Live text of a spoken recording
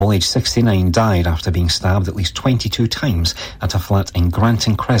aged 69, died after being stabbed at least 22 times at a flat in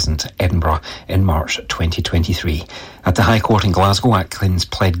Granton Crescent, Edinburgh, in March 2023. At the High Court in Glasgow, Atkins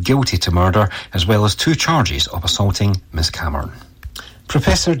pled guilty to murder, as well as 2 charges of assaulting Ms Cameron.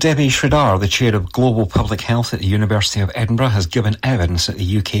 Professor Debbie Sridhar, the Chair of Global Public Health at the University of Edinburgh, has given evidence at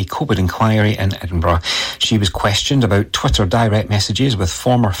the UK COVID inquiry in Edinburgh. She was questioned about Twitter direct messages with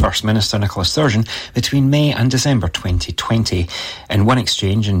former First Minister Nicola Sturgeon between May and December 2020. In one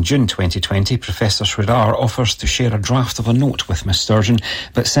exchange in June 2020, Professor Sridhar offers to share a draft of a note with Ms Sturgeon,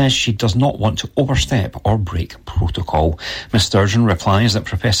 but says she does not want to overstep or break protocol. Ms Sturgeon replies that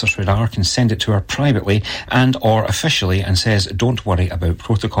Professor Sridhar can send it to her privately and or officially, and says, "Don't worry about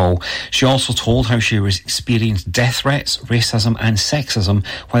protocol." She also told how she was experienced death threats, racism and sexism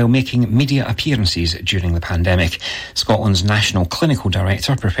while making media appearances during the pandemic. Scotland's National Clinical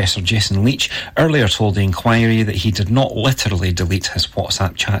Director, Professor Jason Leach, earlier told the inquiry that he did not literally delete his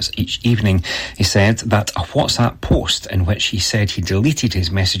WhatsApp chats each evening. He said that a WhatsApp post in which he said he deleted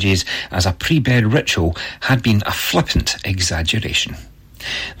his messages as a pre-bed ritual had been a flippant exaggeration.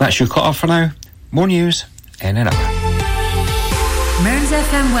 That's your cut-off for now. More news in an hour. Mearns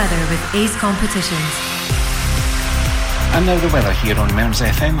FM weather with Ace Competitions. And now the weather here on Mearns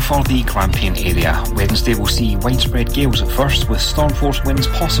FM for the Grampian area. Wednesday will see widespread gales at first, with storm force winds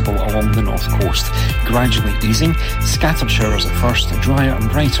possible along the north coast. Gradually easing, scattered showers at first, drier and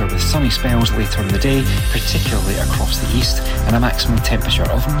brighter with sunny spells later in the day, particularly across the east, and a maximum temperature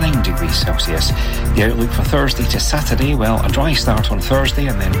of 9 degrees Celsius. The outlook for Thursday to Saturday, well, a dry start on Thursday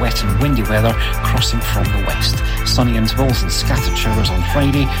and then wet and windy weather crossing from the west. Sunny intervals and scattered showers on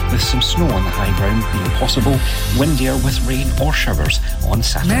Friday, with some snow on the high ground being possible. Windier with rain or showers on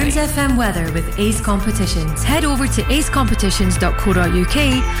Saturday. Mearns FM weather with Ace Competitions. Head over to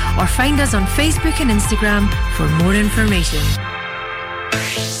acecompetitions.co.uk or find us on Facebook and Instagram for more information.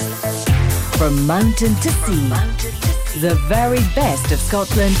 From mountain to sea, the very best of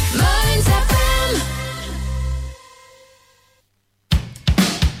Scotland. Mearns FM.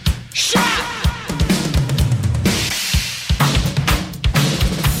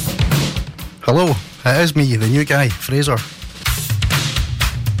 Hello, it is me, the new guy, Fraser.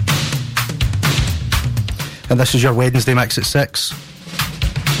 And this is your Wednesday mix at 6.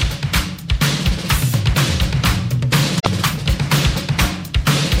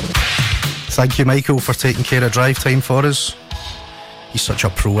 Thank you, Michael, for taking care of drive time for us. He's such a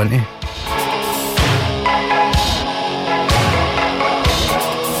pro, isn't he?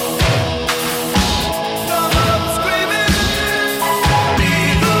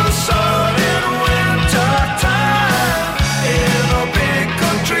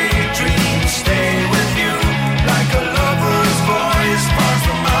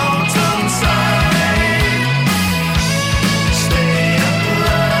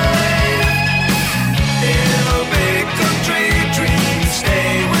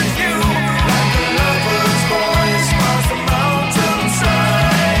 Stay with you.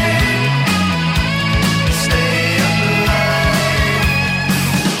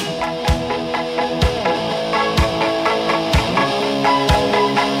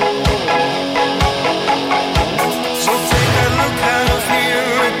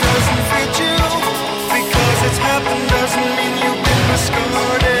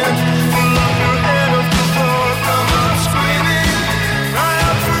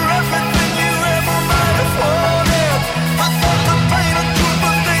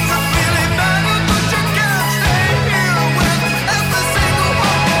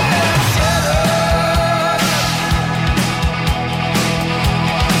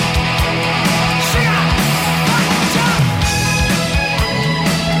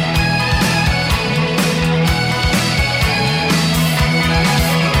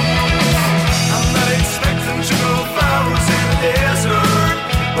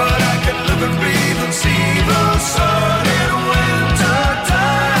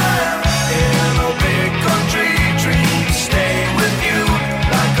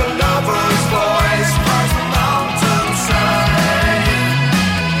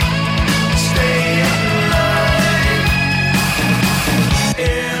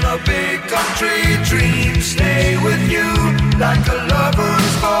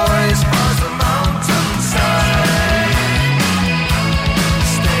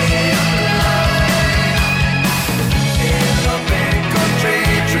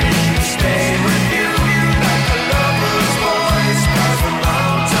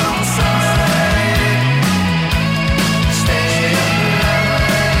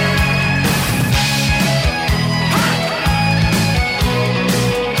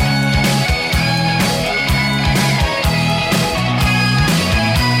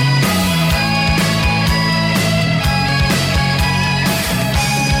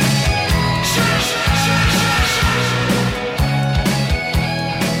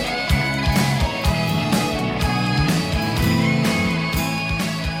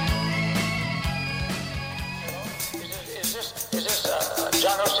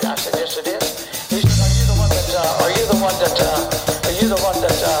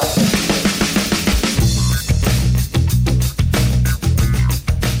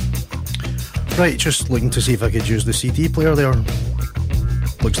 Right, just looking to see if I could use the CD player there.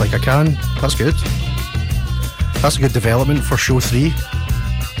 Looks like I can. That's good. That's a good development for show 3.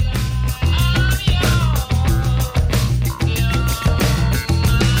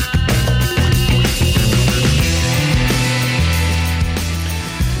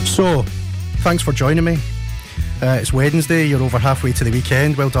 So, thanks for joining me. It's Wednesday, you're over halfway to the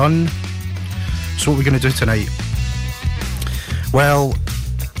weekend, well done. So what are we going to do tonight? Well,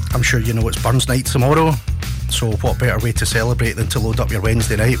 I'm sure you know it's Burns Night tomorrow, so what better way to celebrate than to load up your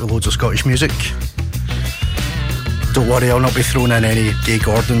Wednesday night with loads of Scottish music. Don't worry, I'll not be throwing in any Gay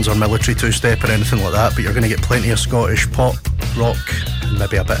Gordons or Military Two-Step or anything like that, but you're going to get plenty of Scottish pop, rock, and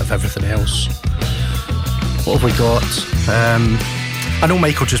maybe a bit of everything else. What have we got? I know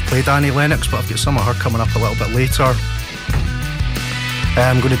Michael just played Annie Lennox, but I've got some of her coming up a little bit later.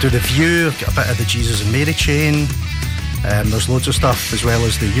 I'm going to do The View. I've got a bit of the Jesus and Mary chain. There's loads of stuff, as well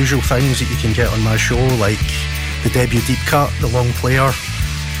as the usual things that you can get on my show, like the debut deep cut, the long player,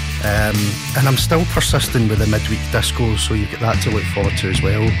 and I'm still persisting with the midweek disco, so you've got that to look forward to as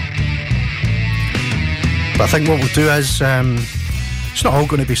well. But I think what we'll do is, it's not all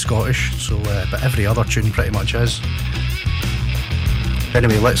going to be Scottish, so but every other tune pretty much is.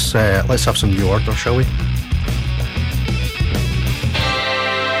 Anyway, let's have some New Order, shall we?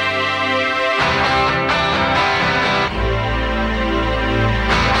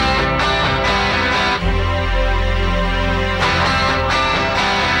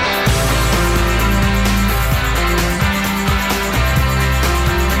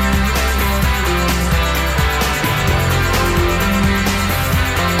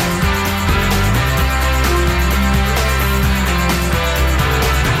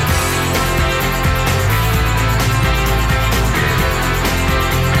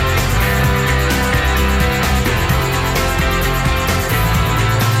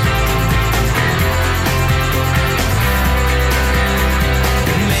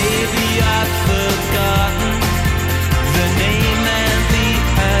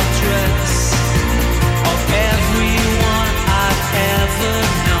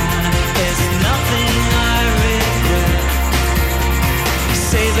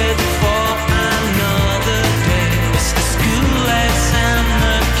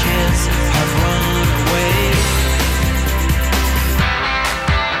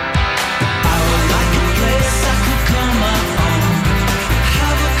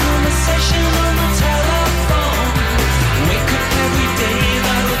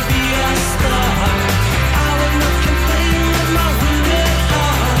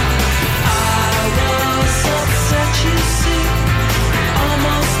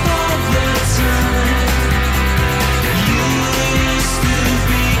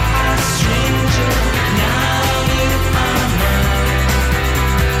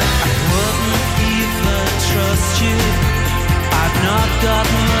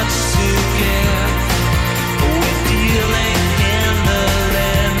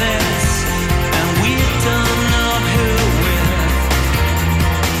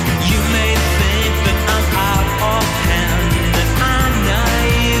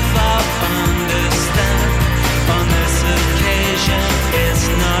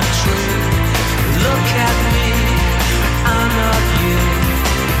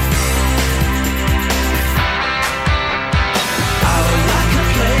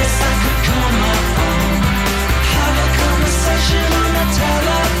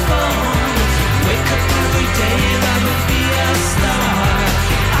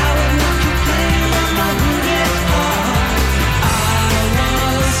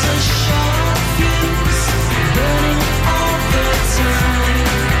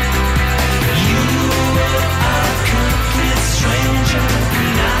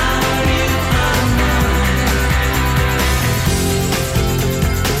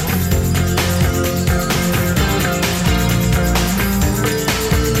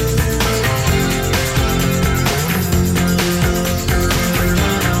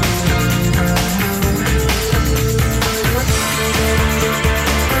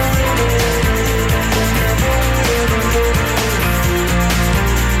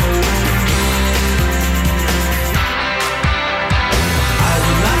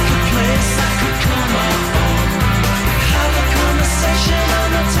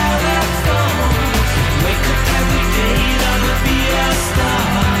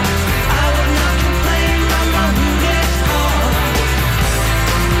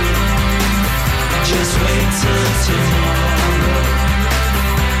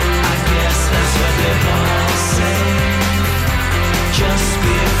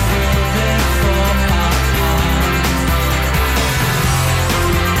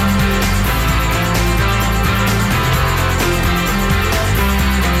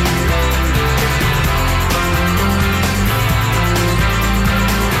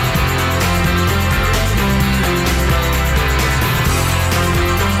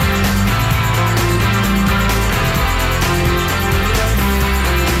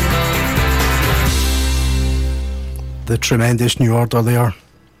 tremendous New Order there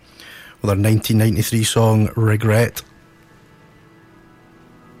with their 1993 song Regret.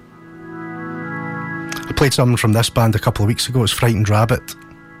 I played something from this band a couple of weeks ago. It's Frightened Rabbit.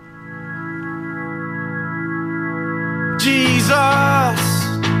 Jesus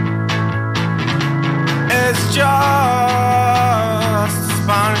is just a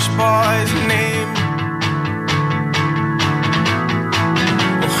Spanish boy's name.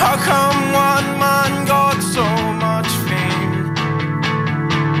 Well, how come one man got so much fame?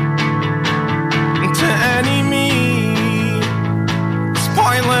 And to any me, it's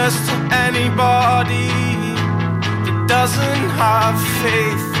pointless to anybody that doesn't have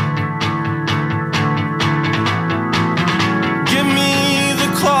faith. Give me the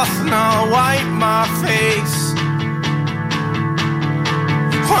cloth and I'll wipe my face.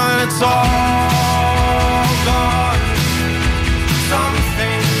 When it's all gone,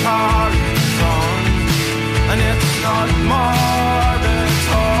 something carries on, and it's not morbid at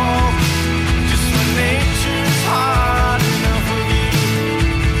all. Just when nature's had enough of you,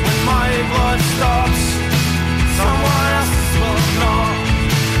 when my blood stops, someone else's will not.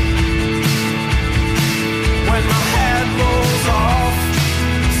 When my head rolls off,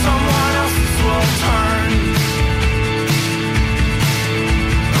 someone else's will turn.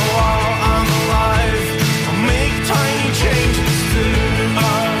 Oh, I'm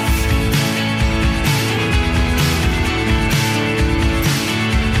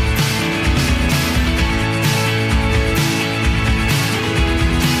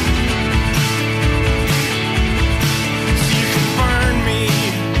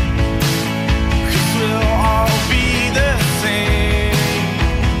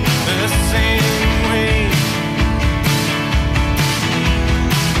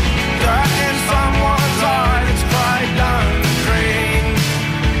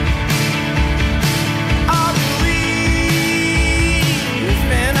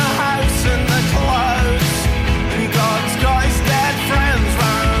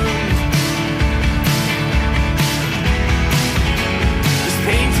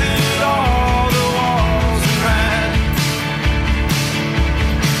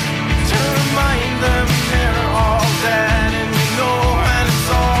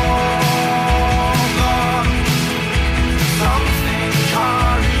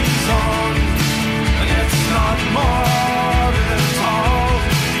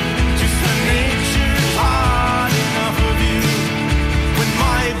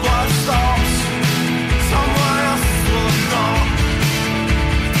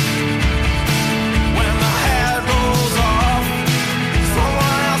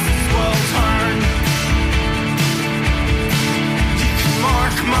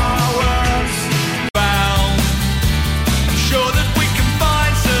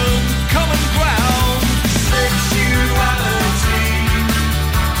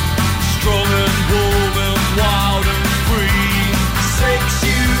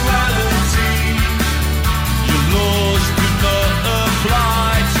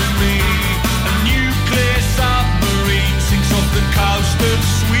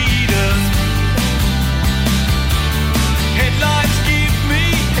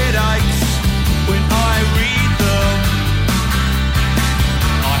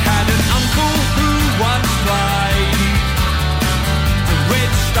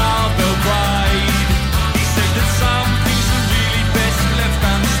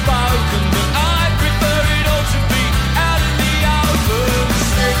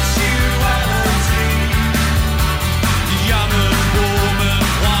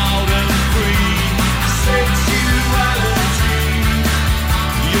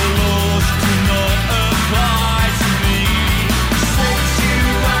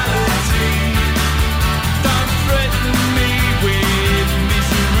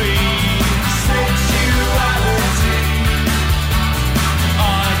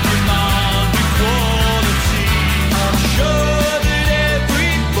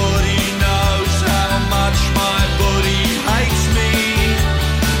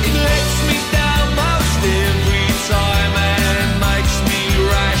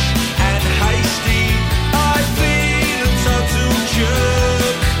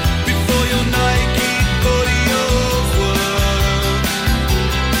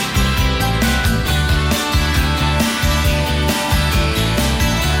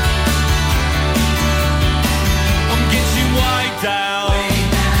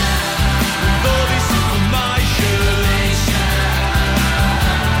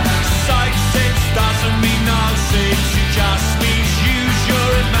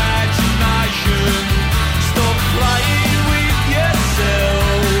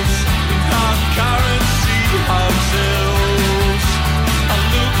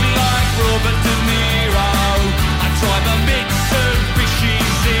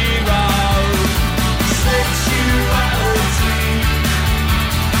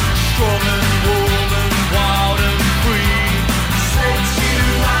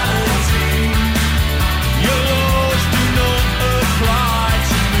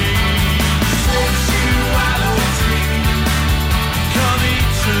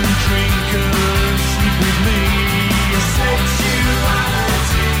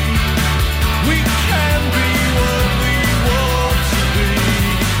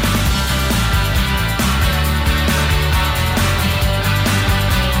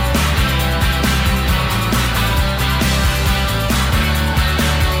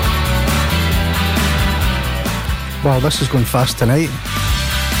Well, this is going fast tonight.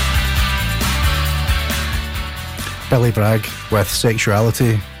 Billy Bragg with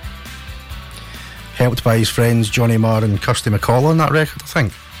Sexuality, helped by his friends Johnny Marr and Kirsty MacColl on that record, I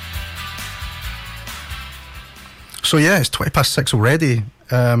think. So yeah, it's 6:20 already.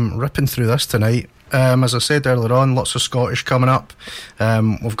 Ripping through this tonight. As I said earlier on, lots of Scottish coming up.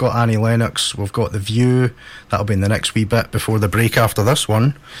 We've got Annie Lennox, we've got The View. That'll be in the next wee bit before the break after this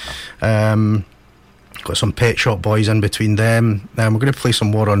one. Got some Pet Shop Boys in between them. We're going to play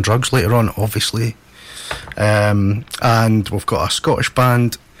some War on Drugs later on, obviously. And we've got a Scottish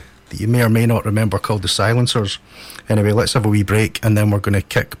band that you may or may not remember called The Silencers. Anyway, let's have a wee break and then we're going to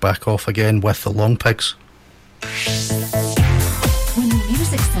kick back off again with the Long Pigs. When the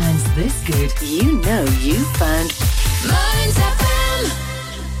music sounds this good, you know you found Mearns FM.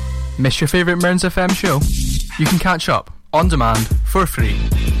 Miss your favourite Mearns FM show? You can catch up on demand for free.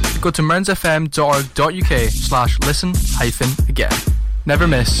 Go to mearnsfm.org.uk/listen-again. Never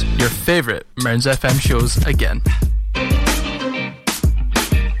miss your favourite Mearns FM shows again.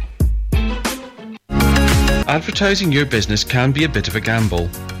 Advertising your business can be a bit of a gamble.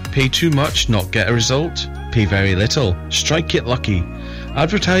 Pay too much, not get a result. Pay very little, strike get lucky.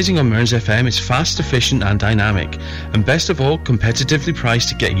 Advertising on Mearns FM is fast, efficient and dynamic, and best of all, competitively priced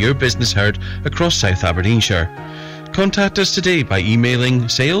to get your business heard across South Aberdeenshire. Contact us today by emailing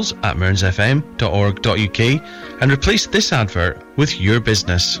sales@mearnsfm.org.uk and replace this advert with your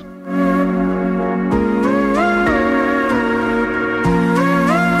business.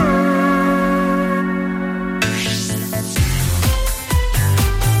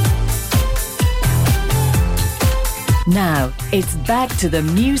 Now, it's back to the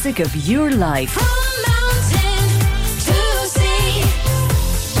music of your life. From mountain to sea,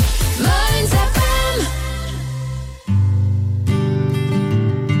 Mearns FM.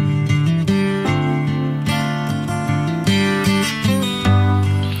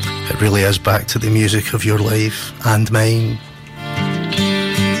 It really is back to the music of your life and mine.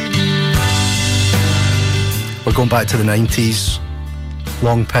 We're going back to the 90s.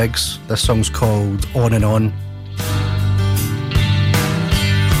 Long Pigs. This song's called On and On.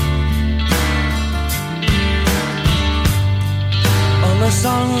 The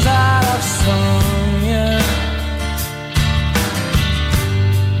songs that I've sung, yeah,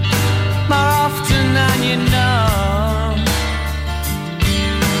 more often than you know,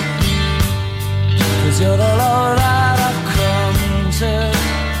 'cause you're the love that I've come to,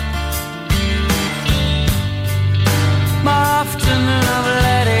 more often than I've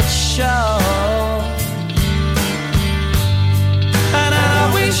let it show, and I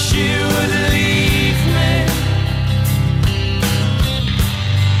wish you would leave me.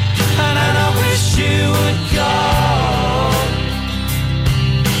 And I wish you would go.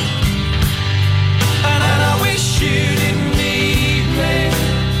 And I wish you didn't need me.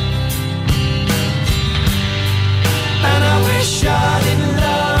 And I wish I didn't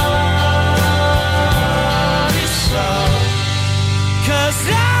love you so. 'Cause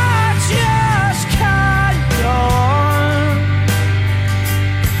I just can't go on.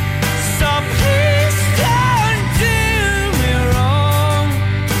 So please don't do me wrong.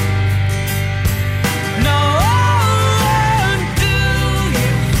 No, I won't do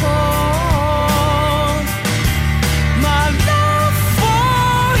you wrong. My love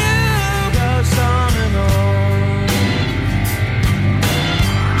for you goes on and on.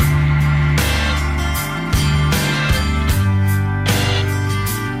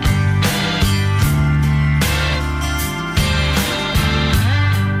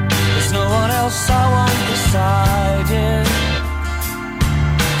 There's no one else I want beside you.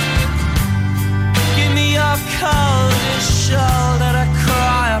 Give me your coldest shoulder to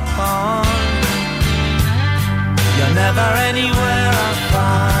cry upon. You're never anywhere I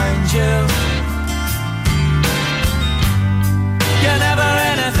find you. You're never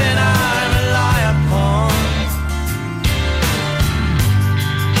anything I rely upon.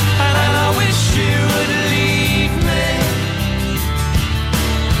 And I wish you would leave me.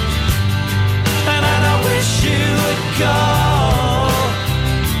 And I wish you would go.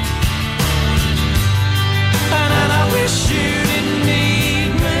 And I wish you didn't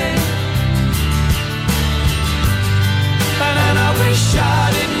need me. And I wish I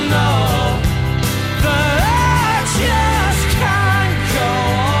didn't know that I just can't go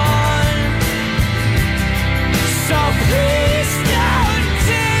on. So please don't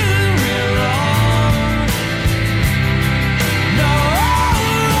do me wrong. No, I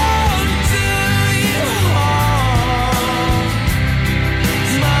won't do you harm.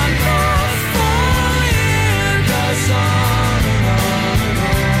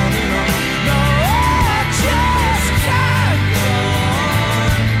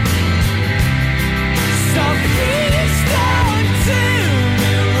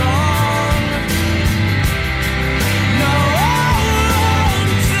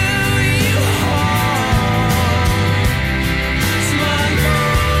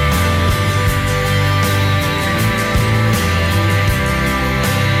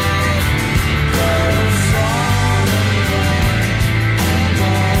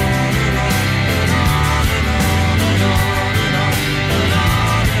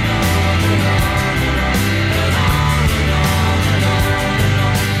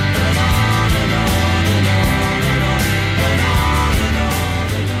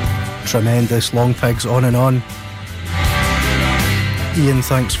 tremendous. Long Pigs, On and On. Ian,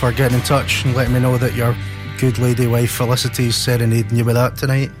 thanks for getting in touch and letting me know that your good lady wife Felicity's serenading you with that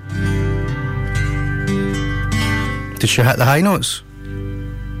tonight. Did she hit the high notes?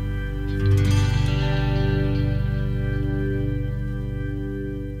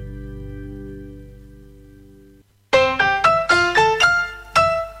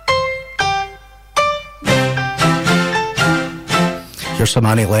 Here's some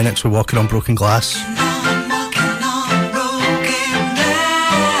Annie Lennox with Walking on Broken Glass.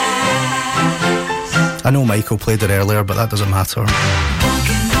 I know Michael played it earlier, but that doesn't matter.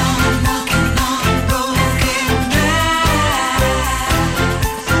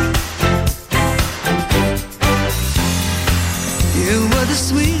 You were the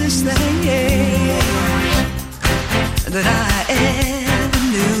sweetest thing, yeah, that I ever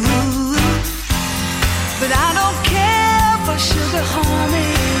knew. But I don't care for sugar,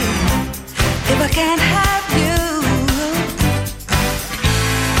 honey, if I can't have you.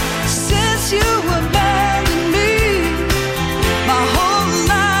 Since you abandoned me, my whole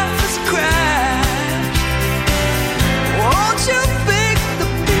life has crashed. Won't you pick the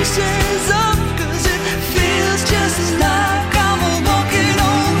pieces up, 'cause it feels just like I'm walking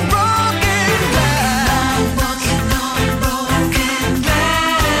on broken glass. I'm walking on broken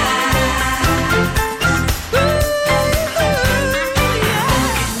glass. Ooh, yeah.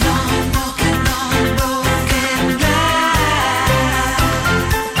 Walking on broken glass.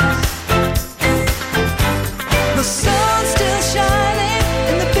 The sun's still shining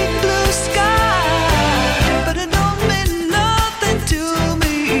in the big blue sky, but it don't mean nothing to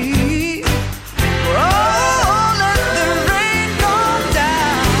me. Oh, let the rain come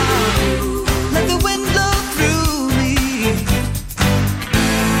down, let the wind blow through me.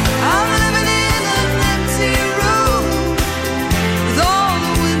 I'm living in an empty room with all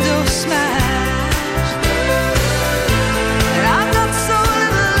the windows smashed, and I've got so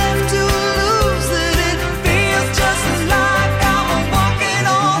little left to lose that it feels just like I'm walking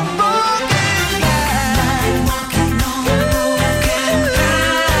on broken glass. Walking on broken glass.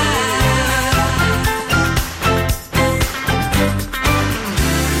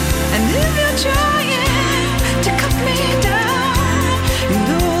 And if you're trying to cut me down, you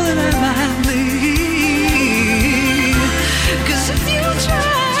know that I might bleed. 'Cause if you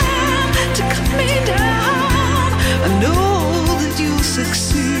try to cut me down, I know that you'll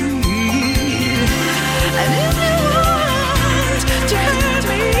succeed. And if you want to hurt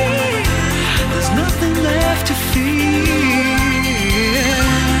me, there's nothing left to fear.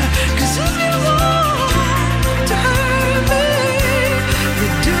 'Cause if you want to hurt me,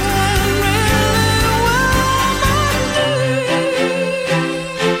 you're doing really well, my dear.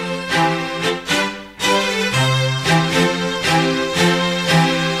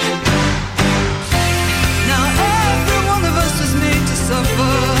 Now every one of us was made to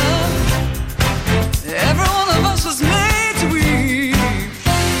suffer. Every one of us was made to weep.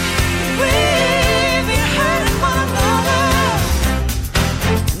 We've been hurting one another.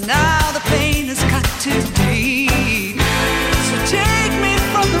 Now the pain has got too deep. So take me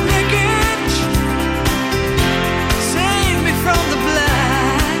from the wreckage, save me from the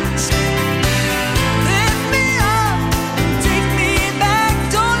blast. Lift me up and take me back.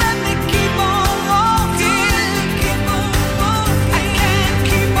 Don't let me keep on walking. Keep on walking. I can't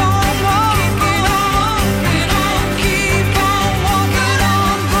keep on walking. Keep on walking on. Keep on walking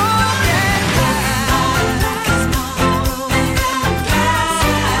on broken glass.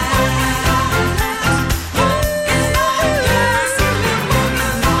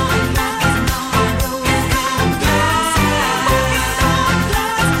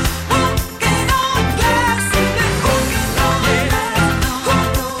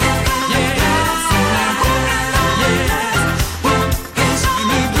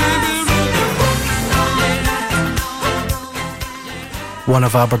 One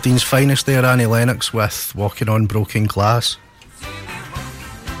of Aberdeen's finest there, Annie Lennox with Walking on Broken Glass.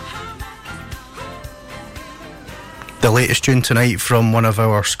 The latest tune tonight from one of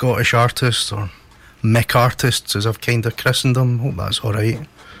our Scottish artists, or Mick artists as I've kind of christened them. Hope that's alright.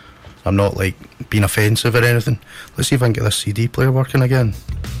 I'm not like being offensive or anything. Let's see if I can get this CD player working again.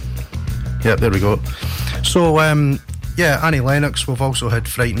 Yep, there we go. So yeah, Annie Lennox. We've also had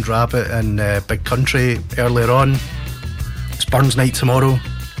Frightened Rabbit and Big Country earlier on. It's Burns Night tomorrow.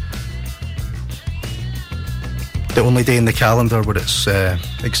 The only day in the calendar where it's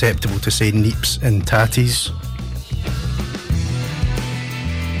acceptable to say neeps and tatties.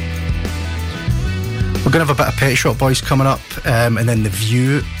 We're going to have a bit of Pet Shop Boys coming up, and then The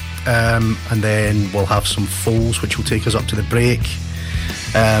View, and then we'll have some Foals, which will take us up to the break.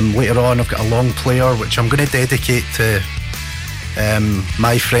 Later on I've got a long player which I'm going to dedicate to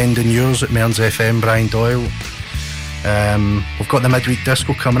my friend and yours at Mearns FM, Brian Doyle. We've got the midweek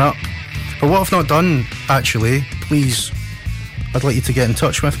disco coming up. But what I've not done, actually, please, I'd like you to get in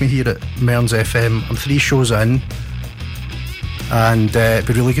touch with me here at Mearns FM. I'm 3 shows in, and it'd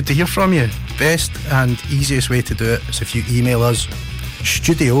be really good to hear from you. Best and easiest way to do it is if you email us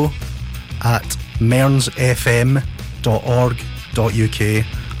studio@mearnsfm.org.uk.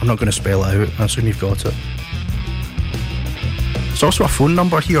 I'm not going to spell it out, I assume you've got it. There's also a phone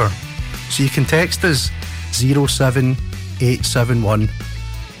number here, so you can text us 07871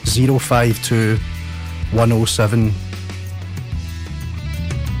 052 107.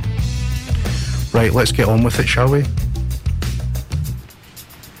 Right, let's get on with it, shall we?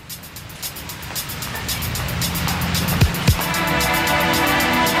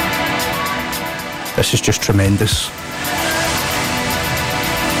 This is just tremendous.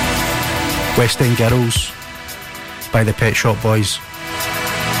 West End Girls by the Pet Shop Boys.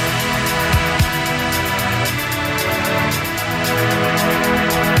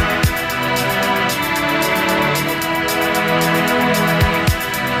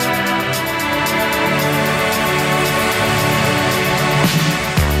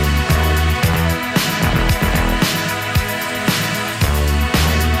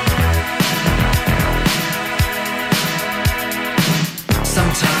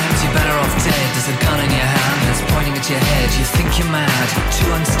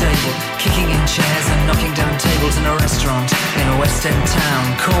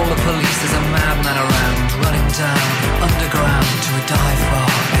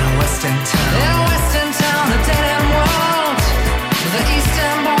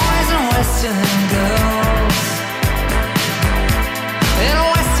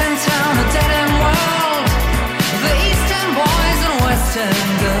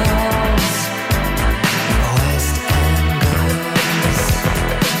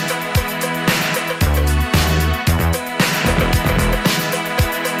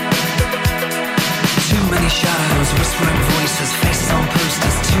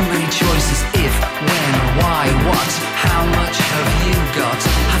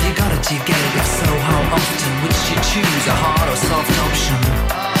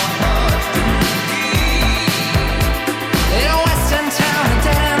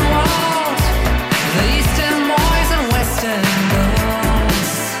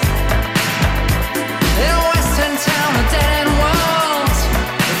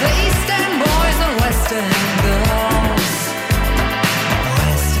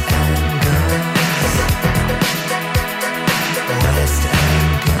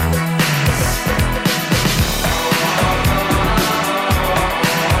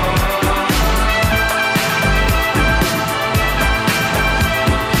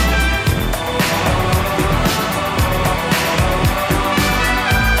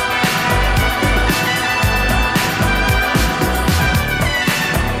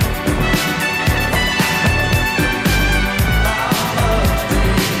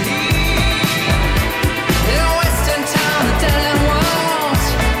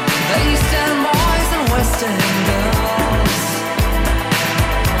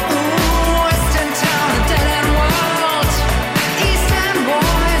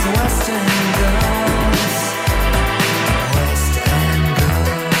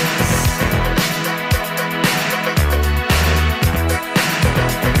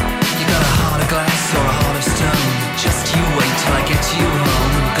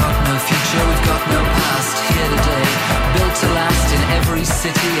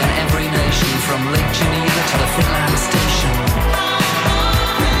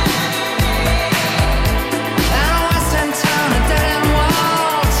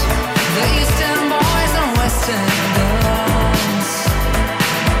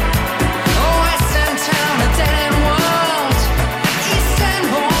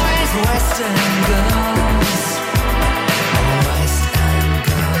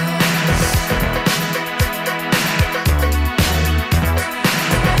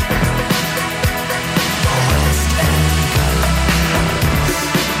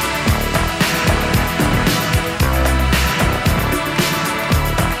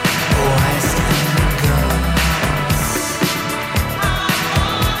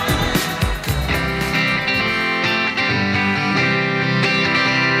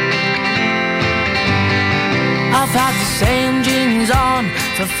 I've had the same jeans on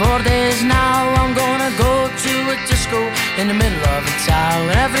for 4 days now. I'm gonna go to a disco in the middle of the town.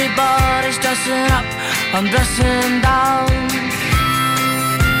 Everybody's dressing up, I'm dressing down.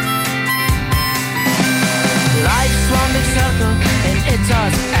 Life's one big circle and it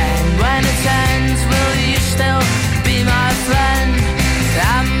does end. When it ends, will you still be my friend?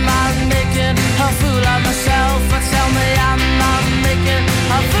 Am I making a fool of myself? Or tell me, am I making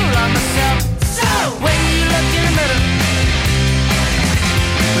a fool of myself? So, when you look in the mirror,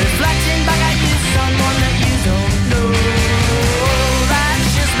 reflecting back at you, someone that you don't know, that's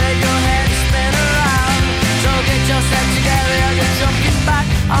just made your head spin around. So get yourself together and get jumping back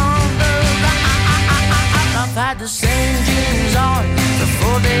on the ground. I've had the same jeans on for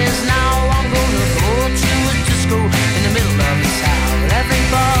 4 days now. I'm gonna go to a disco in the middle of the town.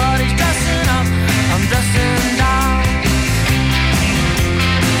 Everybody's dressing up, I'm dressing down.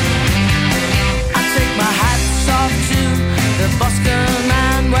 I take my hats off to the busker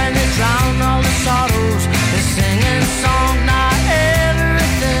man when they drown all the sorrows. They're singing song, not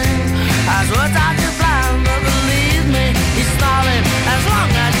everything has worked out to plan, but believe me, he's smiling as long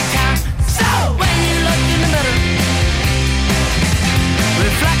as he can. So when you look in the mirror,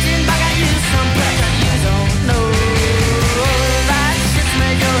 reflecting back at you, some place that you don't know, that shit's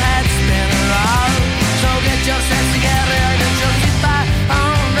made your head spin around. So get yourself together and get your feet back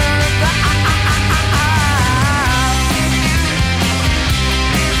on the ground.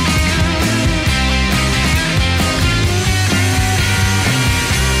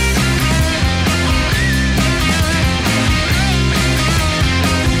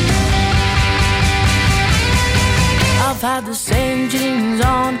 I've had the same jeans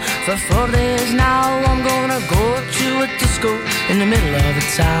on for 4 days now. I'm gonna go to a disco in the middle of the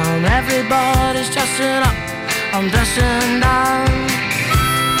town. Everybody's dressing up, I'm dressing down.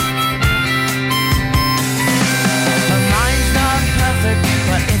 My mind's not perfect,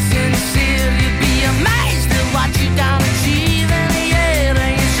 but it's sincere. You'd be amazed at what you can achieve in the air.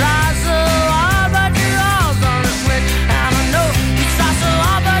 And you try so hard, but your all's on a switch. And I know you try so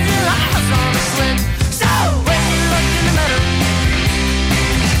hard, but your all's on a switch. So when you look in the mirror,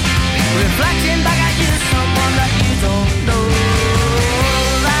 reflecting back at you, someone that you don't know,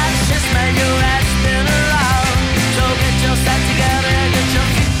 that's just made your head spin around. So get yourself together and get your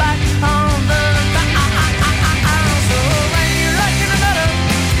feet back on the ground. So when you look in the mirror,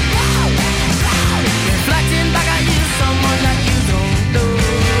 reflecting back at you, someone that you don't know,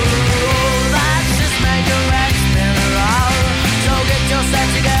 that's just made your head spin around. So get yourself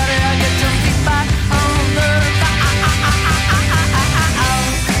together and get your feet back on the ground.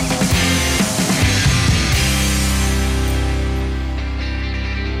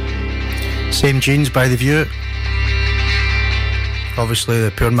 Same Jeans by The View. Obviously the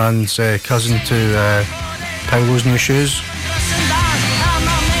poor man's cousin to Paolo's New Shoes.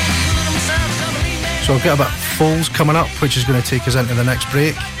 So I've got a bit of Foals coming up, which is going to take us into the next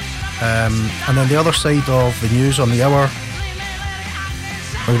break, and then the other side of the news on the hour,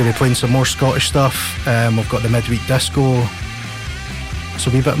 we're going to be playing some more Scottish stuff. We've got the midweek disco, so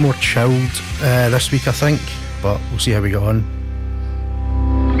it'll be a bit more chilled this week I think, but we'll see how we go on.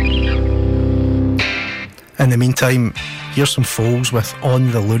 In the meantime, here's some Foals with On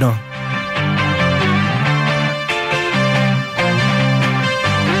the Luna.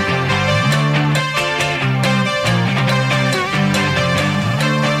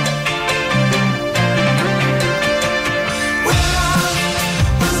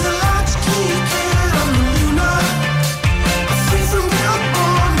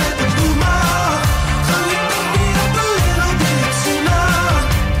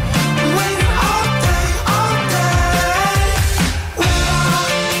 Waiting all day, all day.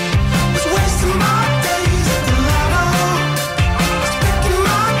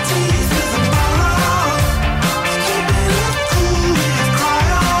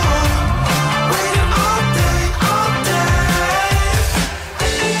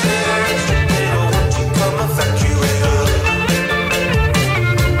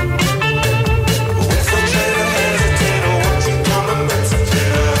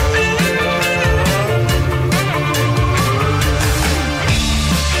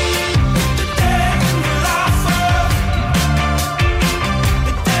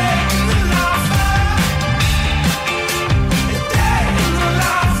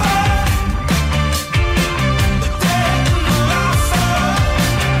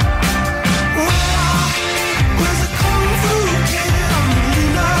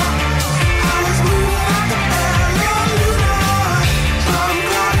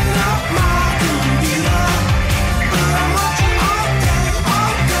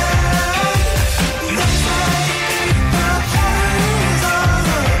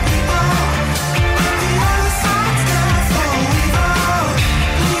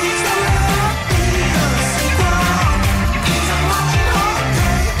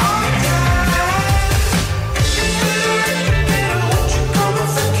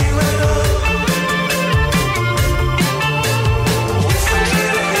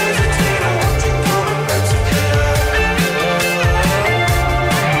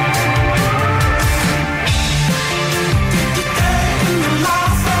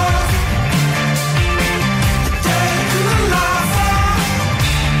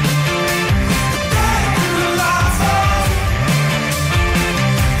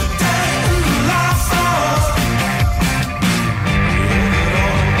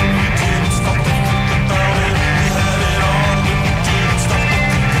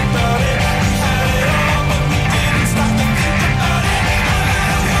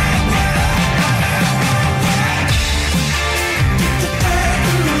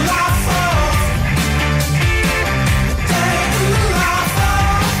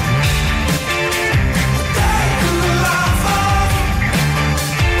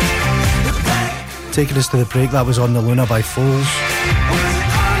 Taking us to the break, that was On the Luna by Foals.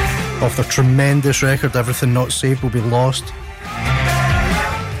 Off their tremendous record, Everything Not Saved Will Be Lost.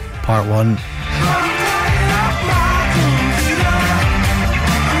 Part 1.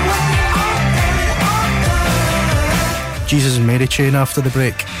 Jesus and Mary Chain after the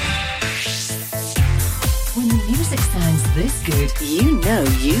break. When the music sounds this good, you know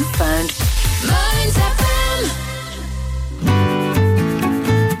you found Mearns FM.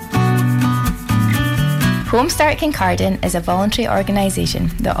 Home Start Kincardine is a voluntary organisation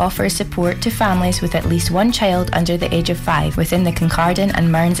that offers support to families with at least one child under the age of 5 within the Kincardine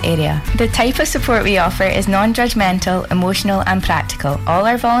and Mearns area. The type of support we offer is non-judgmental, emotional and practical. All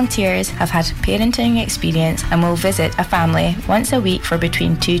our volunteers have had parenting experience and will visit a family once a week for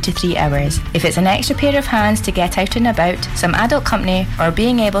between 2 to 3 hours. If it's an extra pair of hands to get out and about, some adult company or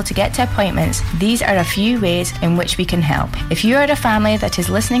being able to get to appointments, these are a few ways in which we can help. If you are a family that is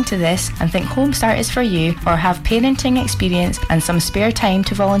listening to this and think Home Start is for you, or have parenting experience and some spare time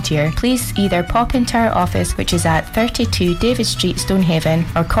to volunteer, please either pop into our office, which is at 32 David Street, Stonehaven,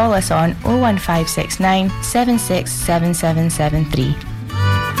 or call us on 01569 767773.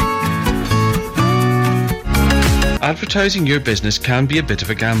 Advertising your business can be a bit of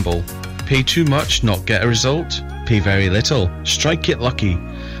a gamble. Pay too much, not get a result. Pay very little, strike it lucky.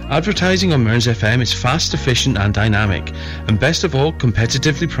 Advertising on Mearns FM is fast, efficient and dynamic, and best of all,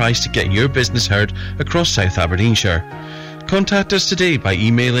 competitively priced to get your business heard across South Aberdeenshire. Contact us today by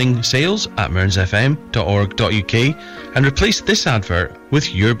emailing sales@mearnsfm.org.uk and replace this advert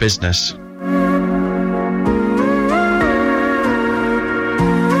with your business.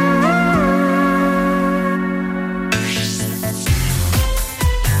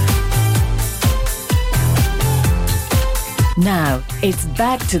 Now, it's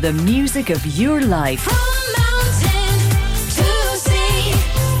back to the music of your life. From mountain to sea,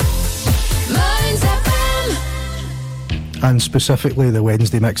 Mearns FM. And specifically the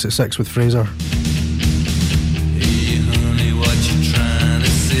Wednesday mix at 6 with Fraser. Hey honey, what you trying to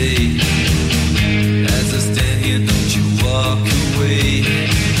say? As I stand here, don't you walk away.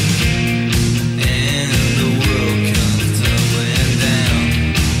 And the world comes tumbling down.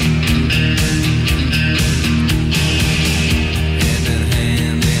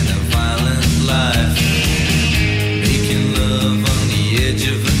 Making love on the edge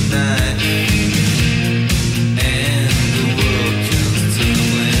of a night, and the world comes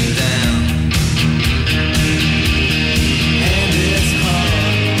tumbling down.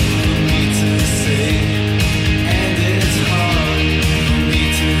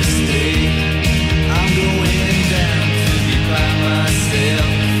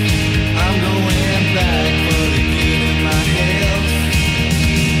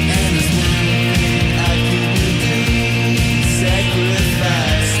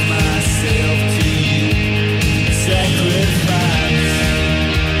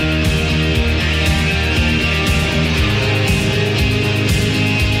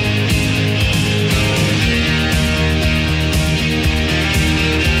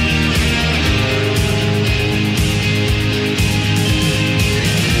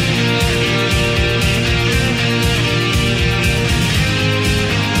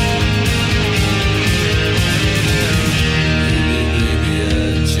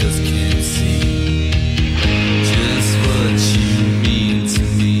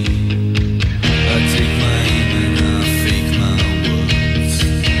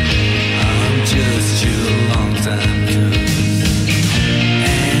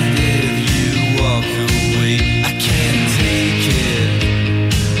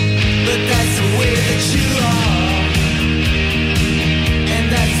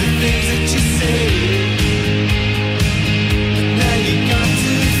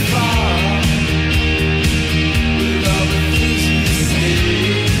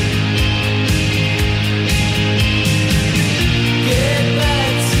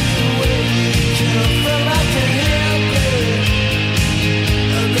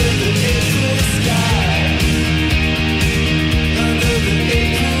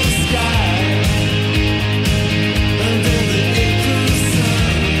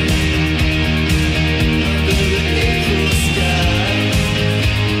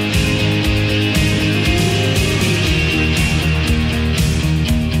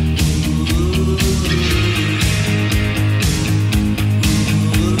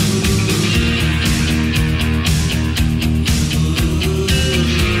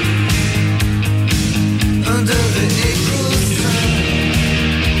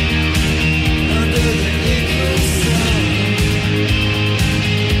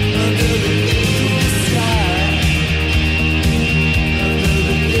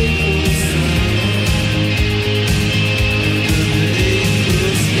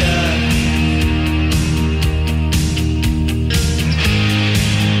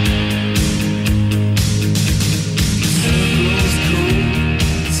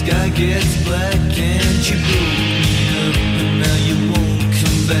 gets black and you broke me up, and now you won't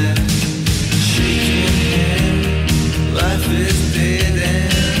come back. Shaking head, life is dead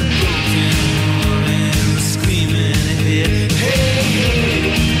and broken heart and screaming ahead. Hey,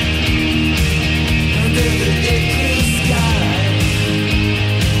 hey, under the April sky,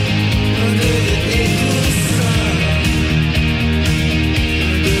 under the April sun,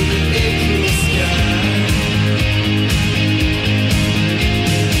 under the April sky.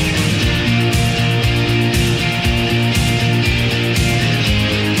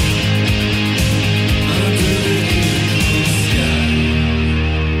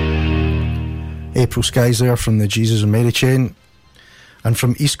 April Skies there from the Jesus and Mary Chain, and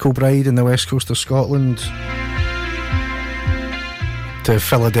from East Kilbride in the west coast of Scotland to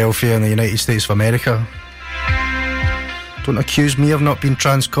Philadelphia in the United States of America. Don't accuse me of not being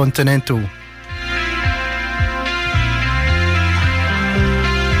transcontinental.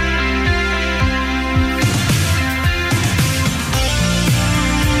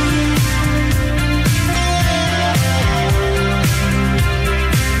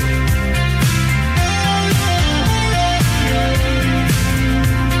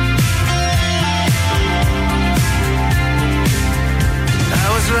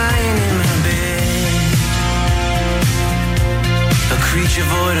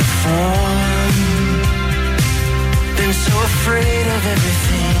 Void of form, been so afraid of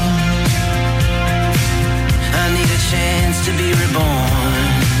everything. I need a chance to be reborn.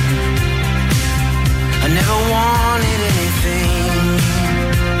 I never wanted anything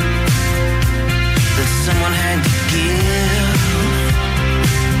that someone had to give.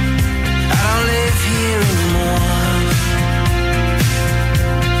 I don't live here anymore.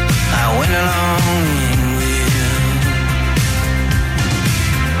 I went along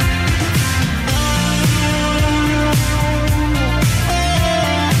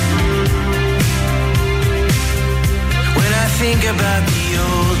think about the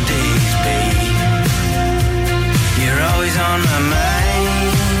old days, babe. You're always on my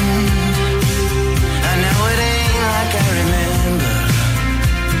mind. I know it ain't like I remember.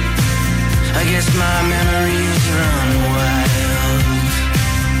 I guess my memories run wild.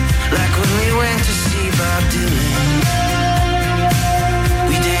 Like when we went to see Bob Dylan.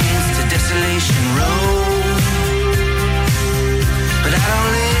 We danced to Desolation Road. But I don't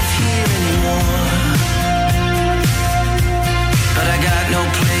live here anymore. But I got no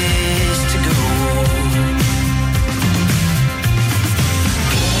place to go.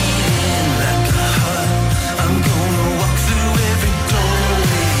 Beating like a heart, I'm gonna walk through every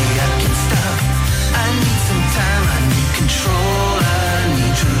doorway I can stop. I need some time, I need control, I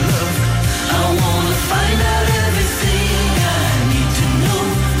need your love. I wanna find out everything I need to know.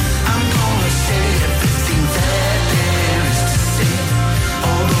 I'm gonna say everything that there is to say.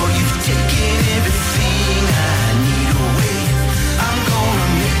 Although you've taken everything I need away, I'm gonna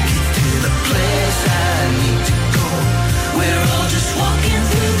make it to the place I need to go. We're all just walking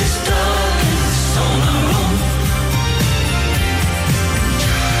through this darkness on our own.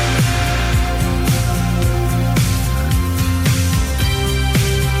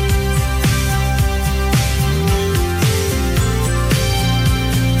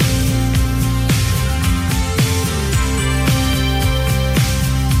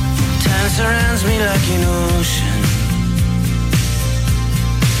 Time surrounds me like an ocean.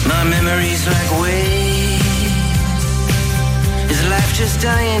 My memories like waves. Is life just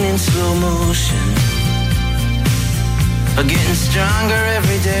dying in slow motion? Or getting stronger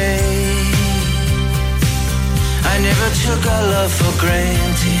every day? I never took our love for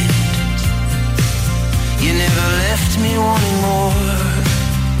granted. You never left me wanting more.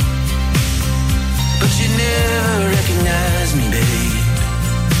 But you never recognized me, babe.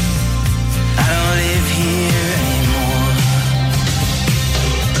 I don't live here anymore.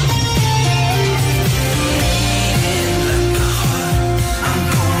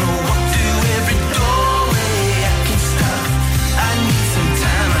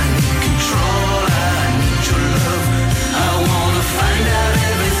 Find out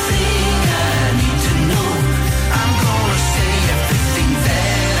everything I need to know. I'm gonna say everything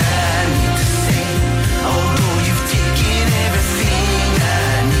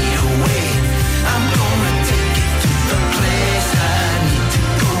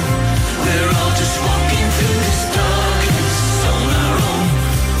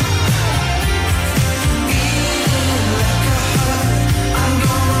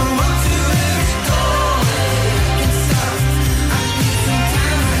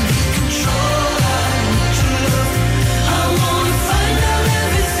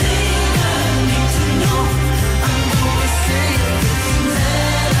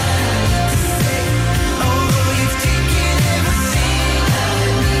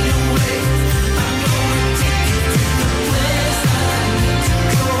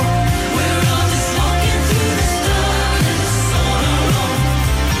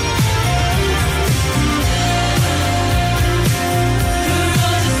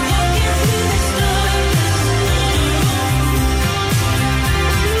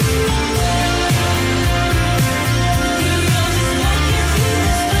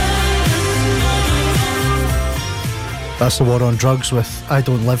That's the War on Drugs with I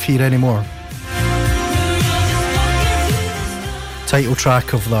Don't Live Here Anymore. Title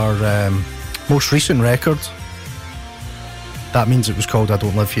track of their most recent record. That means it was called I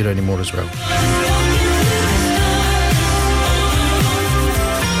Don't Live Here Anymore as well.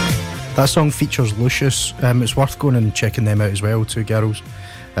 That song features Lucius. It's worth going and checking them out as well, two girls.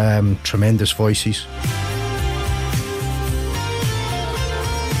 Tremendous voices.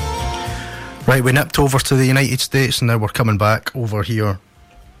 Right, we nipped over to the United States and now we're coming back over here.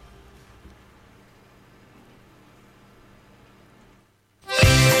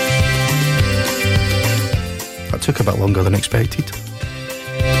 That took a bit longer than expected.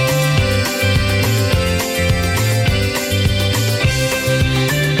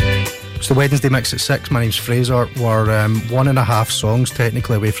 It's the Wednesday Mix at 6. My name's Fraser. We're 1.5 songs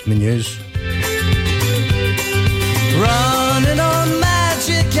technically away from the news. Running on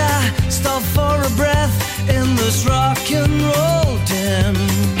magic, I stop for a breath in this rock and roll den.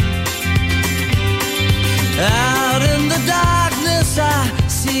 Out in the darkness, I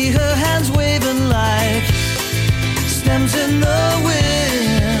see her hands waving like stems in the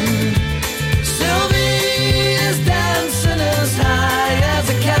wind. Sylvie is dancing as high as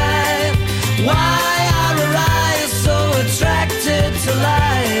a kite. Why are her eyes so attracted to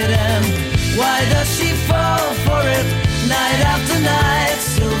light? And why does she fall for it night after night,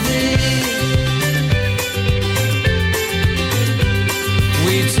 Sylvie?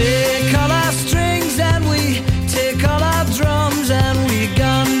 We take all our strings and we take all our drums and we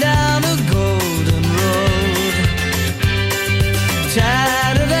gone down a golden road.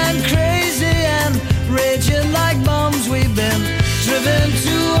 Tattered and crazy and raging like bombs, we've been driven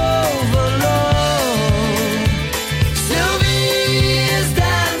to overload. Sylvie is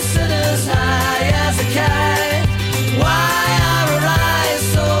dancing as high as a kite. Why are her eyes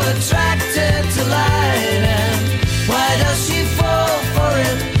so attracted to light? And why does she fall for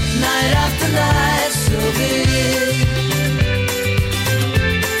it night after night, Sylvie?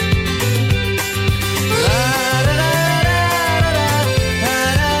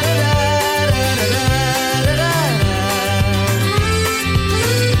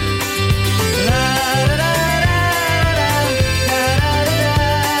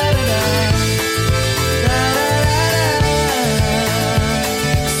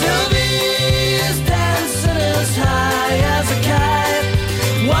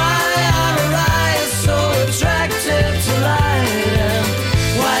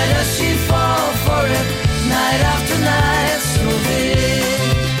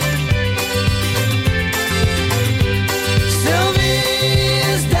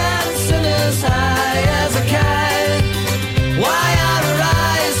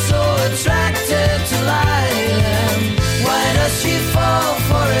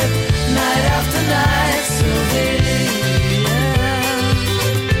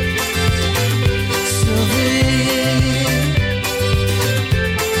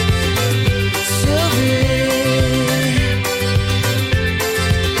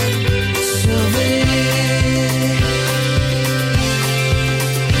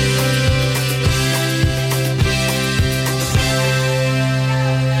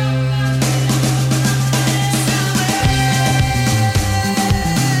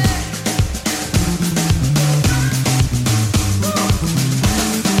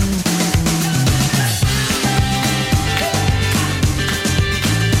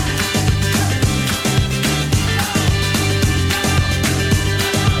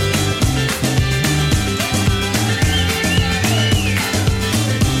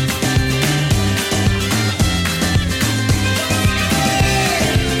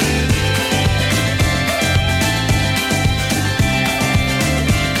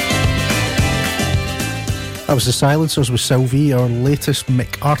 That was the Silencers with Sylvie, our latest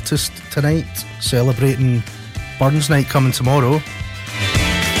Mick artist tonight, celebrating Burns Night coming tomorrow.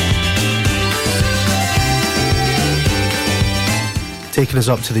 Taking us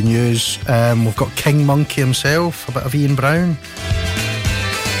up to the news, we've got King Monkey himself, a bit of Ian Brown.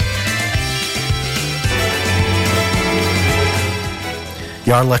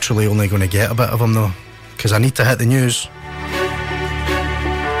 You are literally only going to get a bit of him though, because I need to hit the news.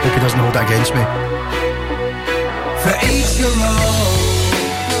 Hope he doesn't hold it against me. For each your own,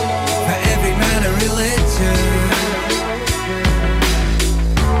 for every man a religion.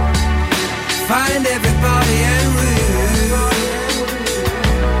 Find everybody and rule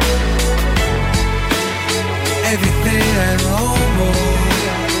everything and more.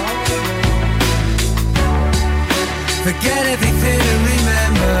 Forget everything and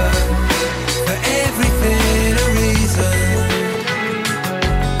remember, for everything a reason.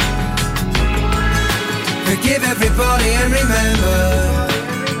 Forgive everybody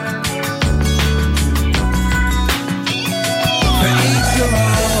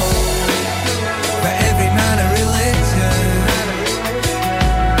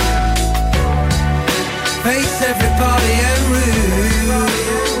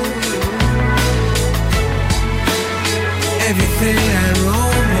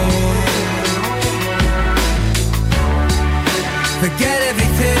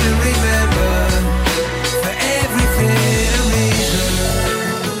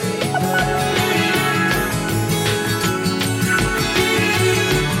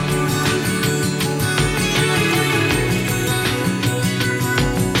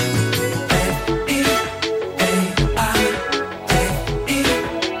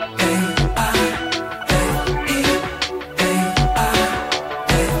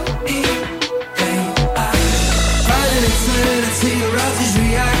Fear of these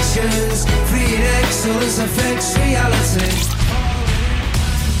reactions, free excellence affects reality.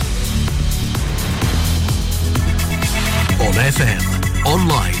 On FM,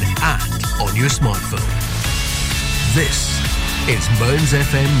 online and on your smartphone. This is Mearns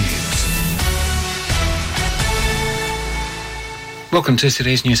FM News. Welcome to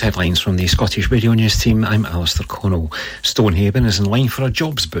today's news headlines from the Scottish Radio News team. I'm Alistair Connell. Stonehaven is in line for a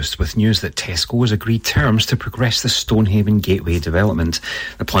jobs boost with news that Tesco has agreed terms to progress the Stonehaven Gateway development.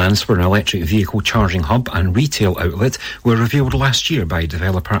 The plans for an electric vehicle charging hub and retail outlet were revealed last year by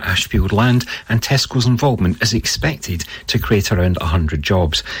developer Ashfield Land, and Tesco's involvement is expected to create around 100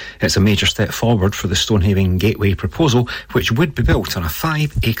 jobs. It's a major step forward for the Stonehaven Gateway proposal, which would be built on a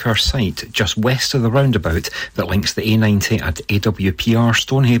 5-acre site just west of the roundabout that links the A90 at AWPR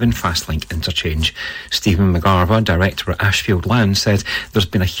Stonehaven Fastlink interchange. Stephen McGarva, director at Ashfield Land, said there's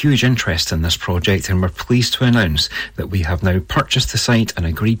been a huge interest in this project and we're pleased to announce that we have now purchased the site and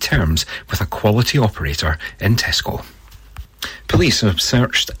agreed terms with a quality operator in Tesco. Police have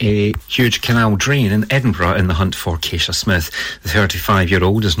searched a huge canal drain in Edinburgh in the hunt for Keisha Smith. The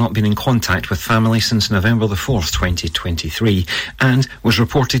 35-year-old has not been in contact with family since November the 4th, 2023, and was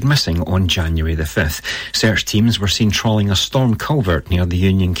reported missing on January the 5th. Search teams were seen trawling a storm culvert near the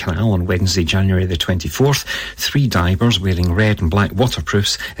Union Canal on Wednesday, January the 24th. 3 divers wearing red and black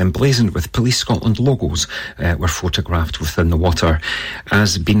waterproofs emblazoned with Police Scotland logos were photographed within the water.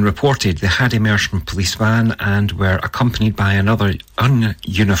 As been reported, they had emerged from a police van and were accompanied by another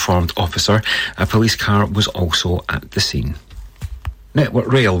ununiformed officer. A police car was also at the scene.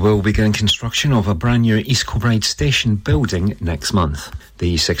 Network Rail will begin construction of a brand new East Kilbride station building next month.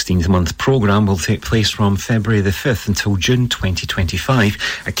 The 16th-month programme will take place from February the 5th until June 2025,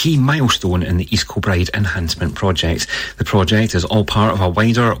 a key milestone in the East Kilbride Enhancement Project. The project is all part of a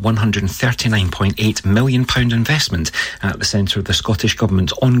wider £139.8 million investment at the centre of the Scottish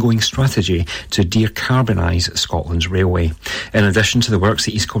Government's ongoing strategy to decarbonise Scotland's railway. In addition to the works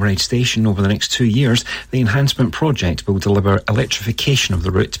at East Kilbride Station over the next 2 years, the Enhancement Project will deliver electrification of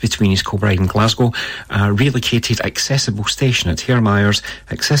the route between East Kilbride and Glasgow, a relocated accessible station at Hairmyres,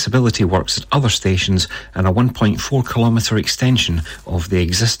 accessibility works at other stations, and a 1.4 kilometre extension of the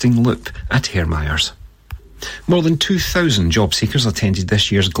existing loop at Hairmyres. More than 2,000 job seekers attended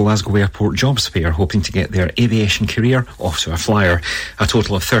this year's Glasgow Airport Jobs Fair, hoping to get their aviation career off to a flyer. A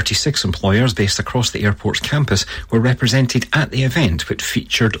total of 36 employers based across the airport's campus were represented at the event, which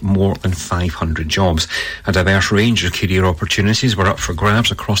featured more than 500 jobs. A diverse range of career opportunities were up for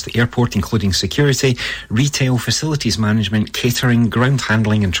grabs across the airport, including security, retail, facilities management, catering, ground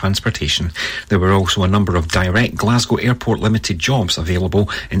handling and transportation. There were also a number of direct Glasgow Airport Limited jobs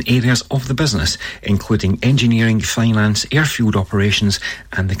available in areas of the business, including engineering, finance, airfield operations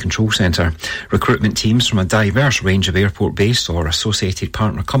and the control centre. Recruitment teams from a diverse range of airport-based or associated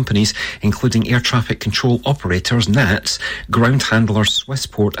partner companies, including air traffic control operators, NATS, ground handlers,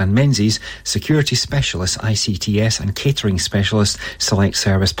 Swissport and Menzies, security specialists, ICTS and catering specialists, Select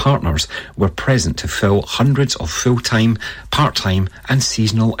Service Partners, were present to fill hundreds of full-time, part-time and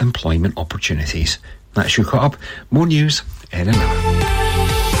seasonal employment opportunities. That's you caught up. More news in an hour.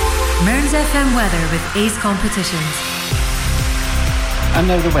 Mearns FM weather with Ace Competitions. And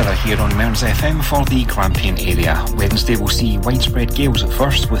now the weather here on Mearns FM for the Grampian area. Wednesday will see widespread gales at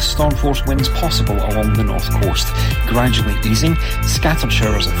first, with storm force winds possible along the north coast. Gradually easing, scattered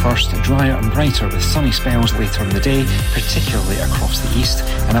showers at first, drier and brighter with sunny spells later in the day, particularly across the east,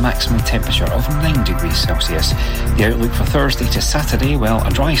 and a maximum temperature of 9 degrees Celsius. The outlook for Thursday to Saturday, well, a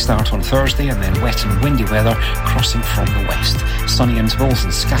dry start on Thursday and then wet and windy weather crossing from the west. Sunny intervals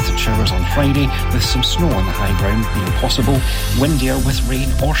and scattered showers on Friday, with some snow on the high ground being possible, windier with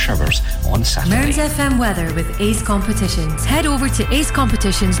rain or showers on Saturday. Mearns FM weather with Ace Competitions. Head over to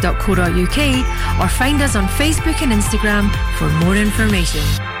acecompetitions.co.uk or find us on Facebook and Instagram for more information.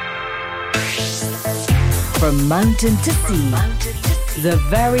 From mountain to sea, the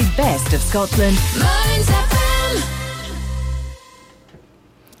very best of Scotland. Mearns FM.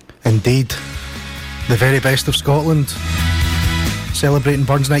 Indeed, the very best of Scotland. Celebrating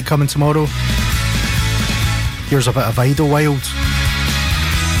Burns Night coming tomorrow. Here's a bit of Idlewild.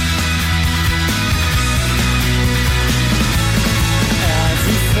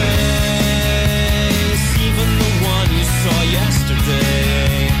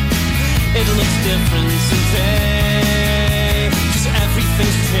 It looks different today, 'cause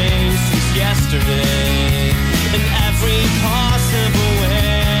everything's changed since yesterday. In every possible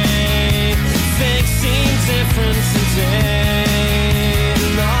way, things seem different today.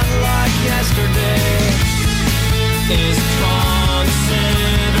 Not like yesterday. Is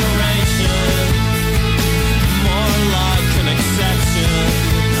consideration more like an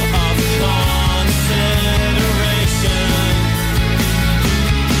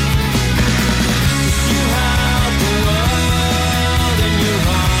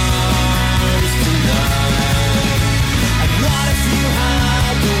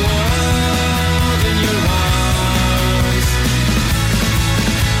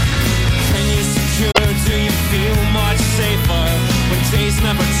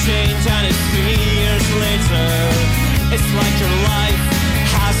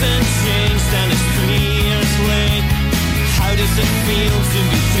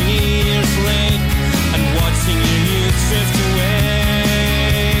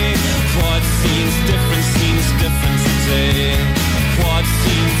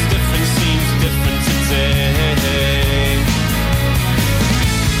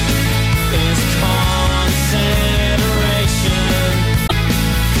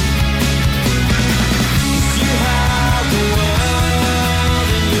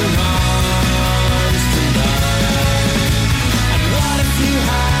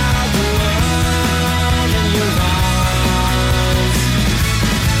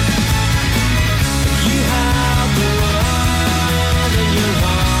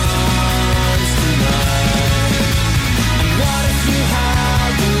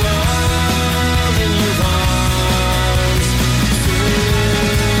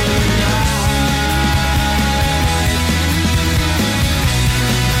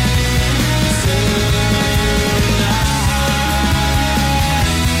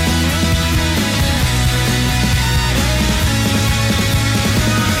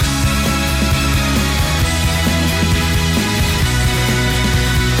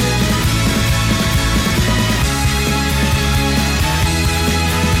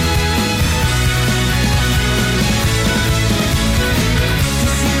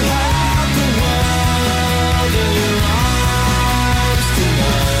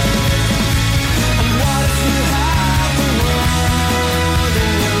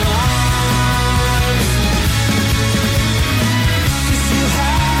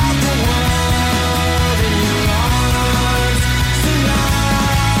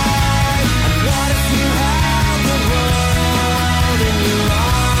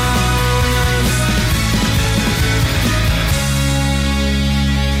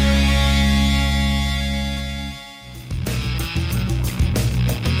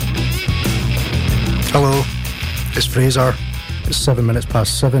It's Fraser. It's 7 minutes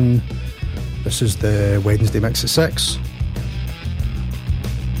past 7. This is the Wednesday mix at 6.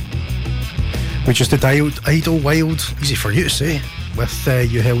 We just did Idlewild, easy for you to say, with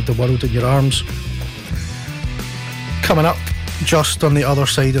You Held the World in Your Arms. Coming up, just on the other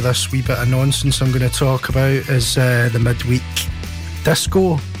side of this wee bit of nonsense I'm going to talk about is the midweek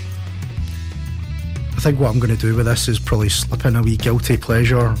disco. I think what I'm going to do with this is probably slip in a wee guilty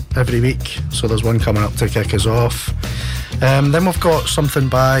pleasure every week. So there's one coming up to kick us off. Then we've got something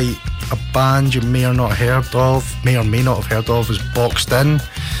by a band you may or may not have heard of, is Boxed In.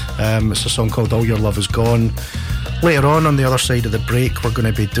 It's a song called All Your Love Is Gone. Later on the other side of the break, we're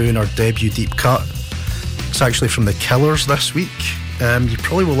going to be doing our debut deep cut. It's actually from The Killers this week. You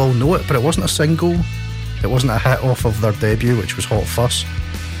probably will all know it, but it wasn't a single. It wasn't a hit off of their debut, which was Hot Fuss,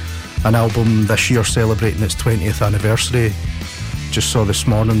 an album this year celebrating its 20th anniversary. Just saw this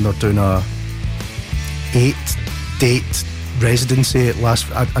morning they're doing a 8-date residency at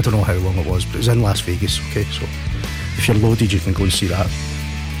I don't know how long it was, but it was in Las Vegas. Okay, so if you're loaded you can go and see that.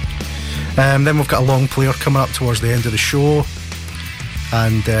 Then we've got a long player coming up towards the end of the show,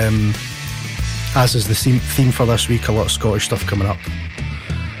 and as is the theme for this week, a lot of Scottish stuff coming up.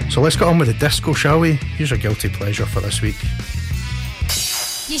 So let's get on with the disco, shall we? Here's your guilty pleasure for this week.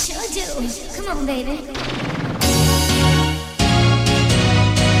 You sure do. Come on, baby.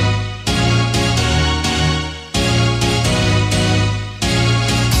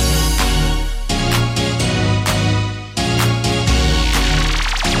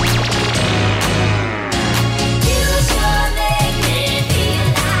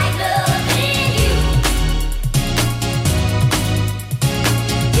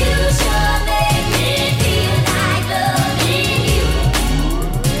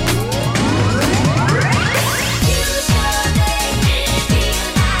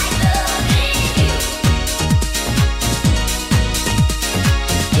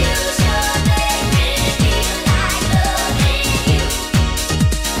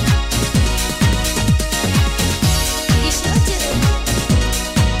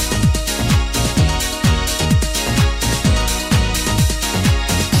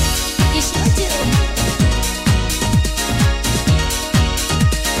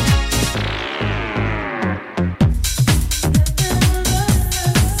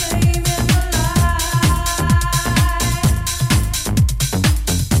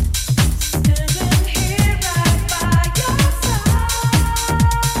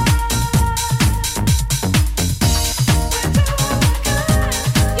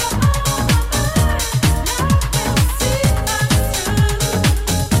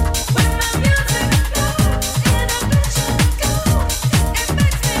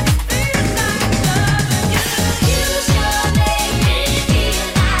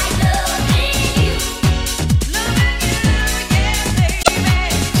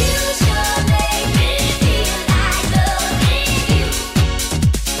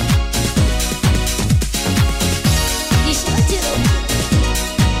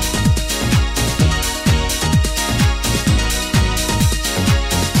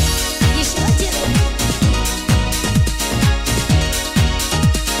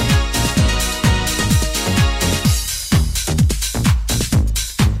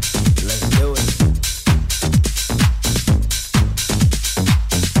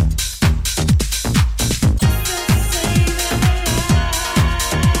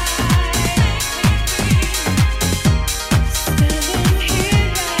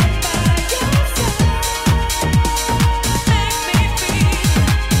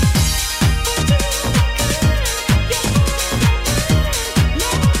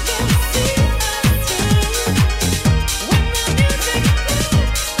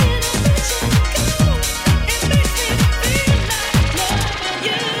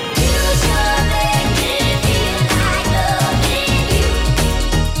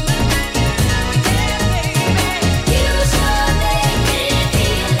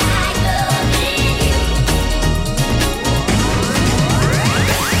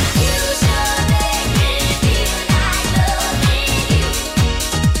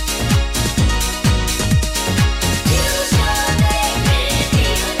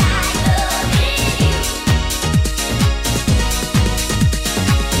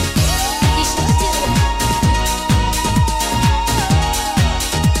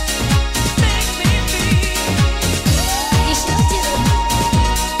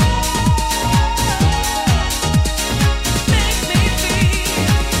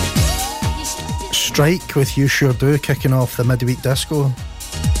 Strike with You Sure Do kicking off the midweek disco.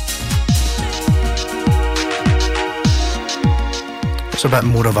 It's a bit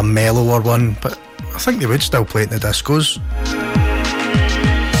more of a mellower one, but I think they would still play it in the discos.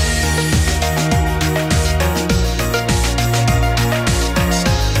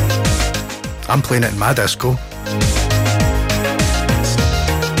 I'm playing it in my disco.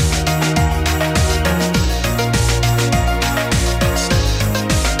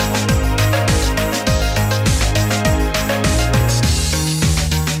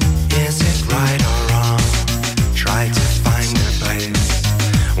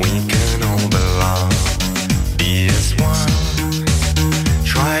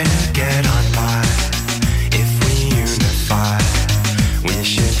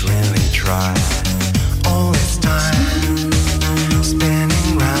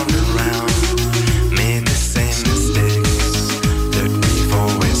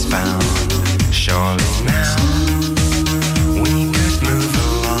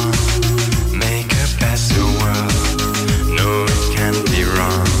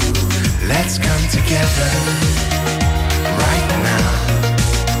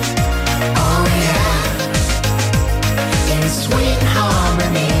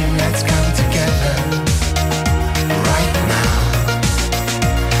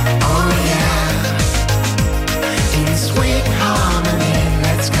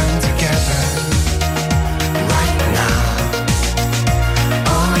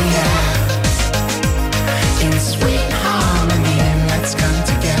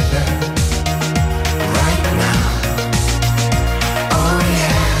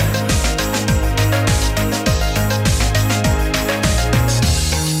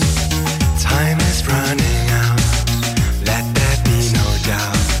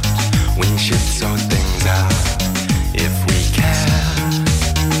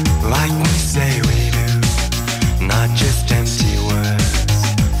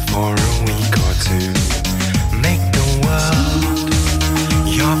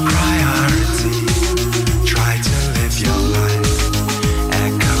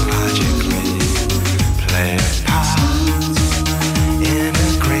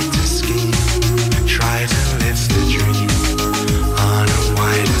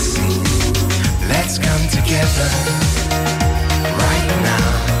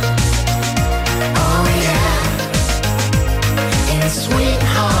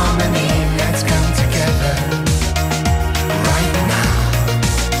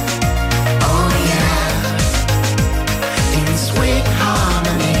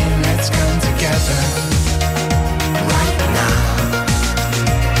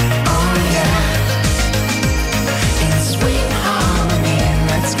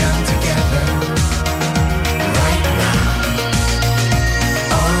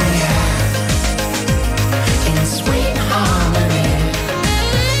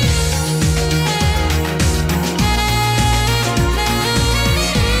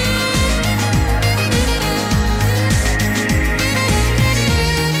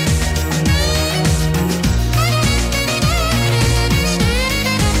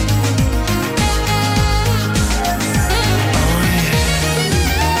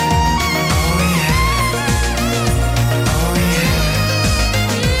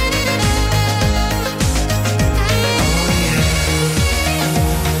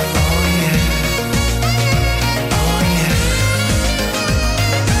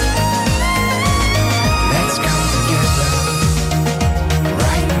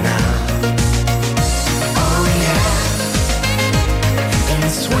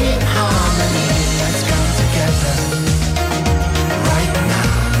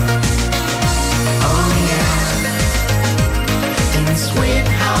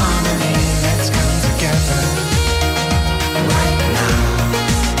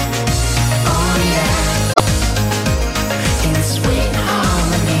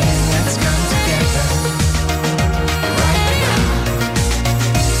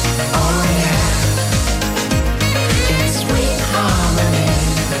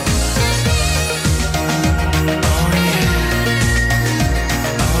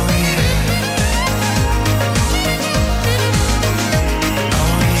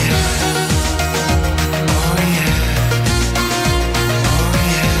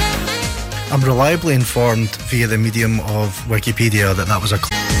 I'm reliably informed via the medium of Wikipedia that was a...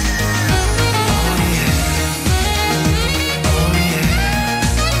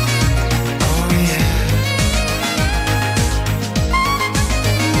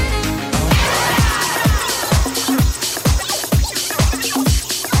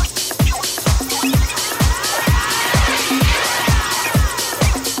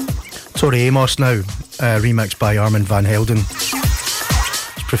 Tori Amos now, remixed by Armand van Helden.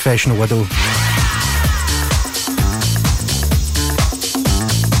 It's Professional Widow.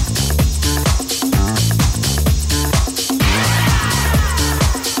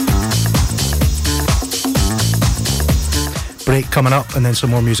 break coming up, and then some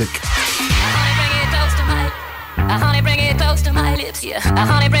more music. Honey, bring it close to my lips, yeah.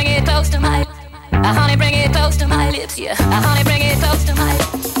 Honey, bring it close to my. Honey, bring it close to my lips, yeah. Honey, bring it close to my.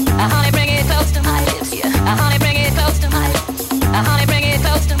 Honey, bring it close to my lips, yeah. Honey, bring it close to my. Honey, bring it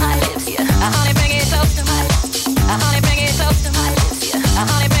close to my lips, yeah. Honey, bring it close to my. Honey, bring it close to my lips, yeah.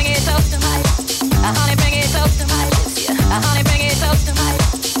 Honey, bring it close to my. Honey, bring it close to my lips, yeah. Honey, bring it close to my.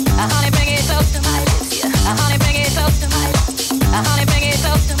 Honey, bring it close to my lips, yeah. Honey, bring it close to my. Honey, bring it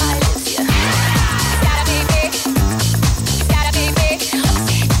close to my lips, yeah. Gotta be big. Gotta be big.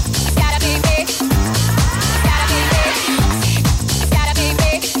 Gotta be big. Gotta be big. Gotta be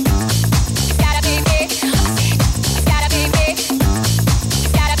big. Gotta be big. Gotta be big.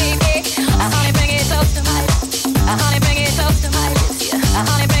 Gotta be big. Honey, bring it close to my. Honey, bring it close to my lips, yeah.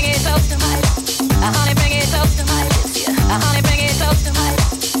 Honey, bring it close to my. Honey, bring it close to my lips, yeah. Honey, bring it close to my.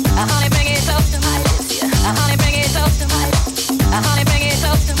 Honey, bring it close to my lips, yeah. Honey, bring it close to my. Honey, bring it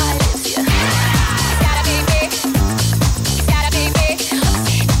close to my lips, yeah. Gotta be big. Gotta be big.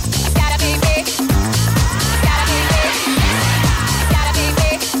 Gotta be big. Gotta be big. Gotta be big. Gotta be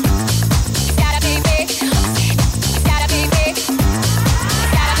big. Gotta be big. Gotta be big.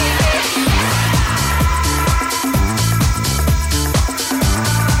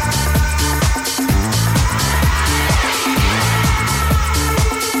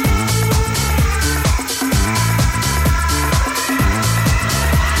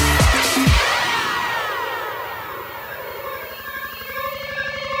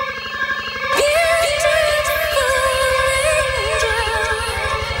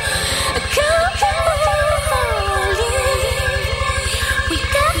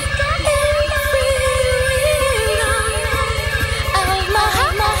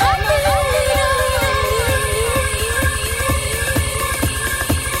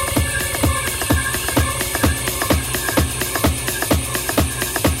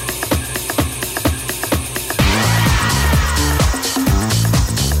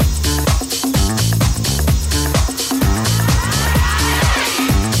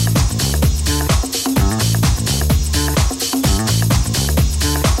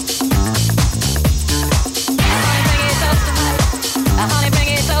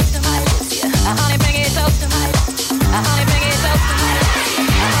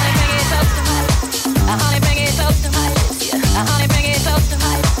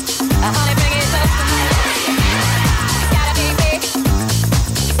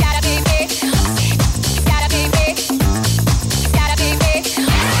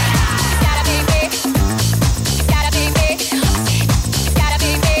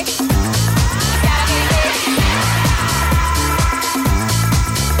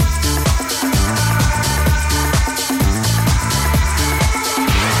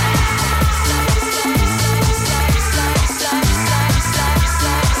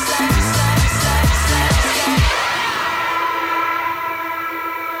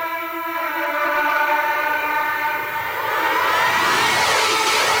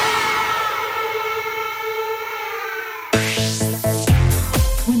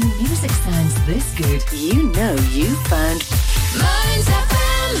 this good, you know you found Man's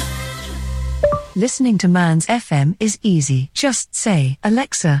FM. Listening to Man's FM is easy. Just say,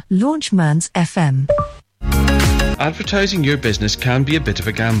 Alexa, launch Man's FM. Advertising your business can be a bit of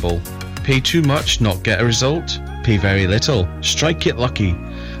a gamble. Pay too much, not get a result. Pay very little, strike it lucky.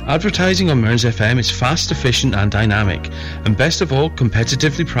 Advertising on Mearns FM is fast, efficient and dynamic, and best of all,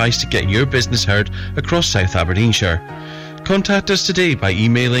 competitively priced to get your business heard across South Aberdeenshire. Contact us today by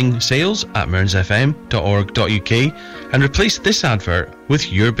emailing sales@mearnsfm.org.uk and replace this advert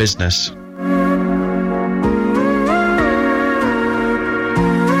with your business.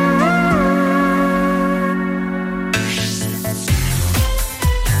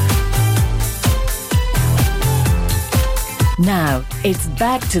 Now, it's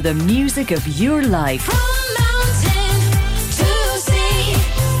back to the music of your life. From mountain to sea,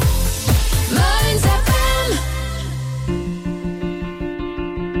 Mearns FM.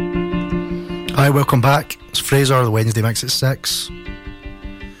 Hi, welcome back. It's Fraser, the Wednesday Mix at 6.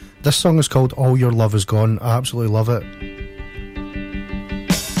 This song is called All Your Love Is Gone. I absolutely love it.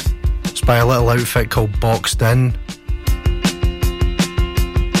 It's by a little outfit called Boxed In.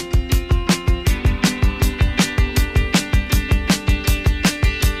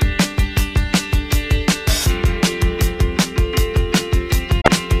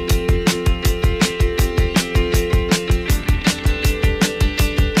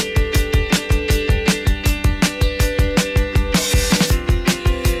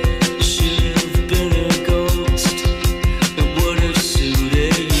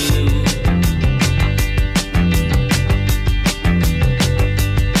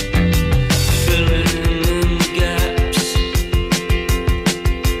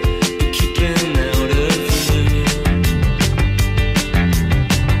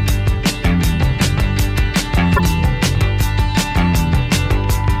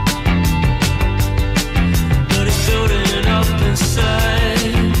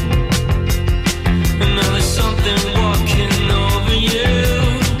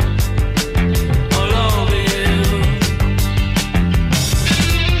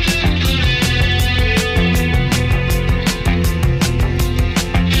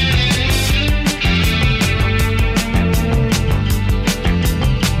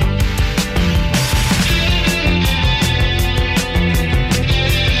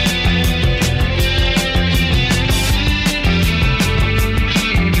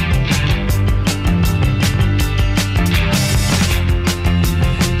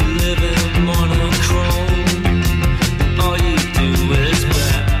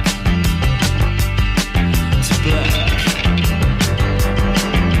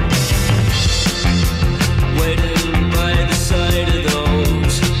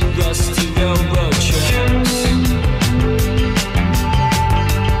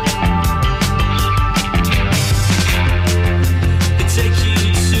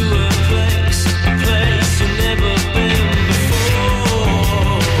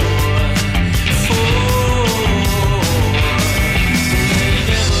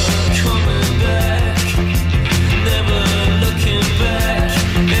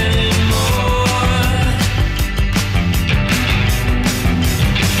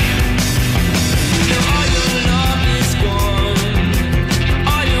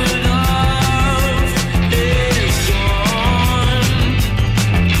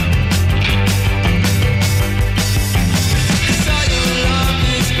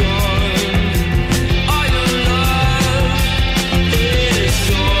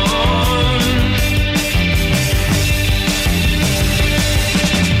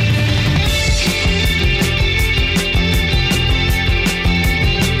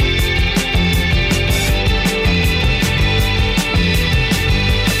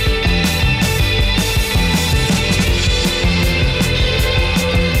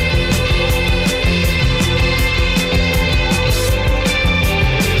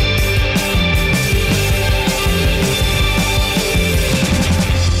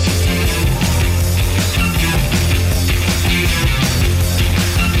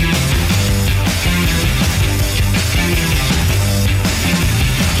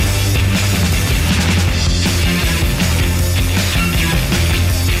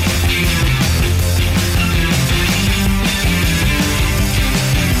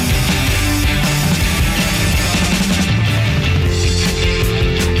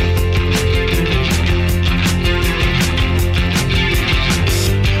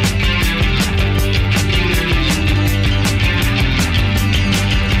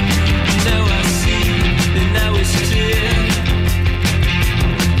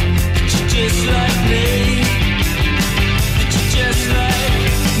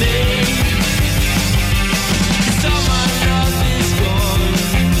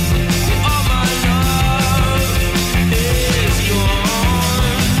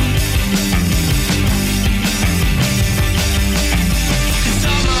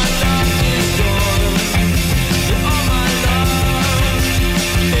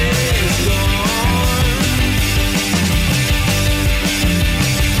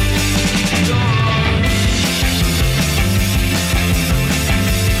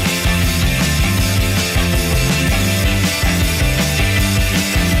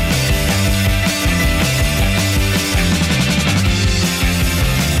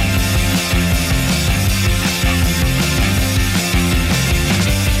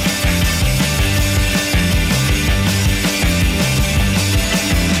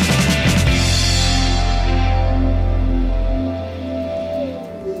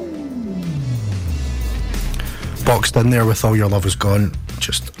 boxed in there with All Your Love Is Gone.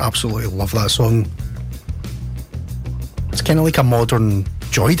 Just absolutely love that song. It's kind of like a modern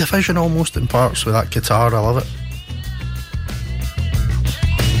Joy Division almost in parts with that guitar. I love it.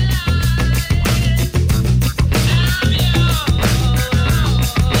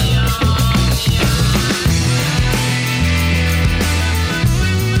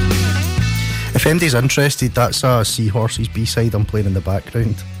 If anybody's interested, that's a Seahorses B-side I'm playing in the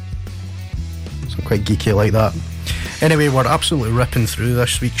background. So I'm quite geeky like that. Anyway, we're absolutely ripping through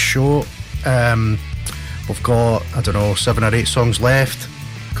this week's show. We've got, 7 or 8 songs left.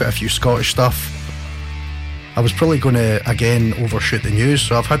 Quite a few Scottish stuff. I was probably going to, again, overshoot the news,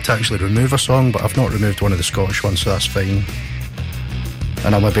 so I've had to actually remove a song, but I've not removed one of the Scottish ones, so that's fine.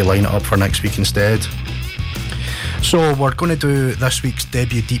 And I'll maybe line it up for next week instead. So we're going to do this week's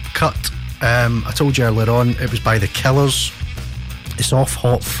debut deep cut. I told you earlier on, it was by The Killers. It's off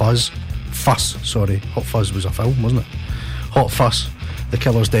Hot Fuss. Hot Fuzz was a film, wasn't it? Hot Fuss, The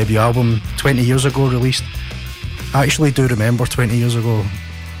Killers' debut album, 20 years ago released. I actually do remember 20 years ago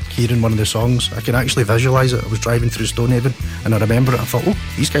hearing one of the songs. I can actually visualise it. I was driving through Stonehaven and I remember it. I thought, oh,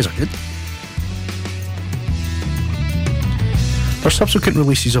 these guys are good. Their subsequent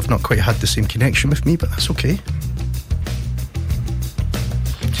releases have not quite had the same connection with me, but that's okay.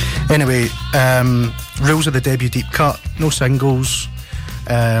 Anyway, rules of the debut deep cut, no singles.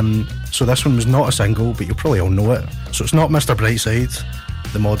 So this one was not a single, but you'll probably all know it. So it's not Mr. Brightside,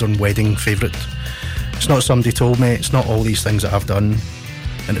 the modern wedding favourite. It's not Somebody Told Me. It's not All These Things That I've Done.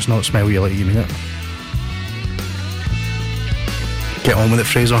 And it's not Smell You Like You Mean It. Get on with it,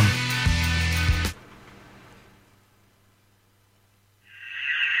 Fraser.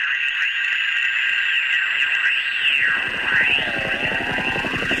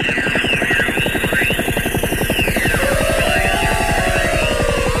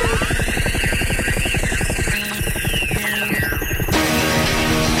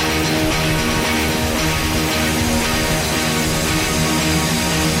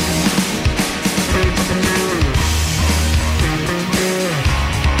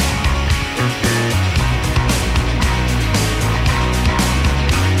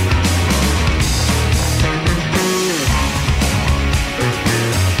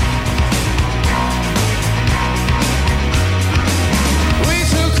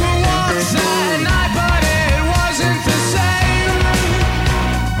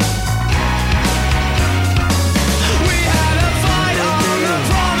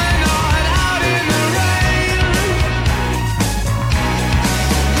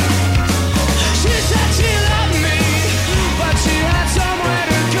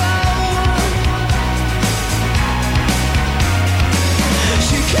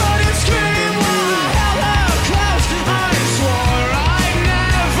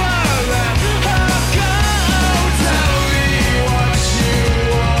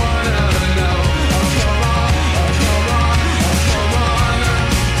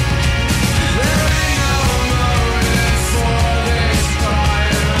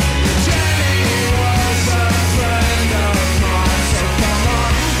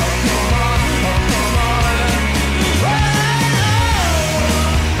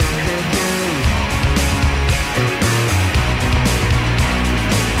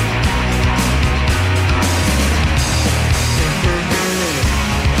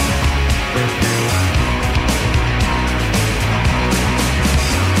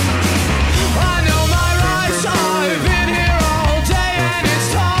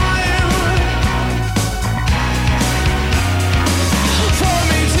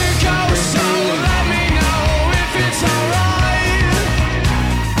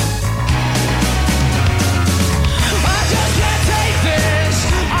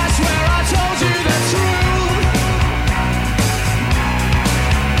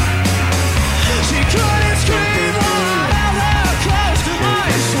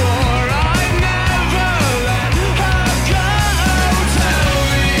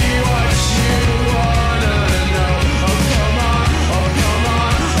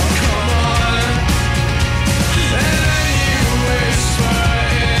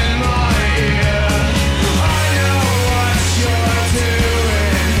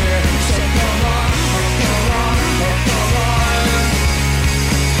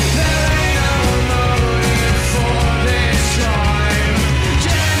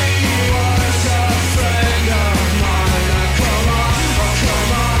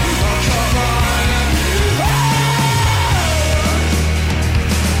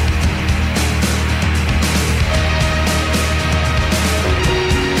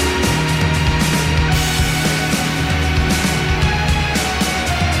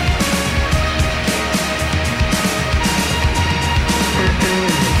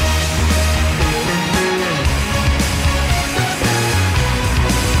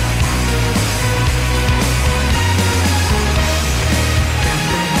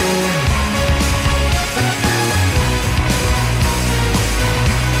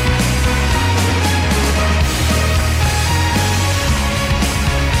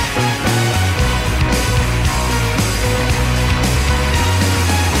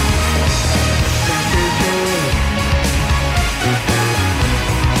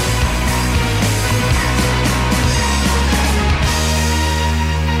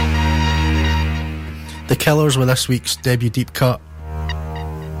 Killers with this week's debut deep cut.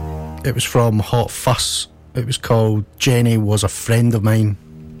 It was from Hot Fuss. It was called Jenny Was a Friend of Mine.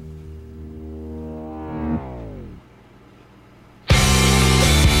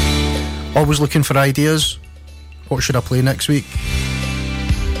 Always looking for ideas. What should I play next week?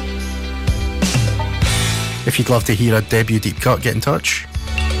 If you'd love to hear a debut deep cut, get in touch.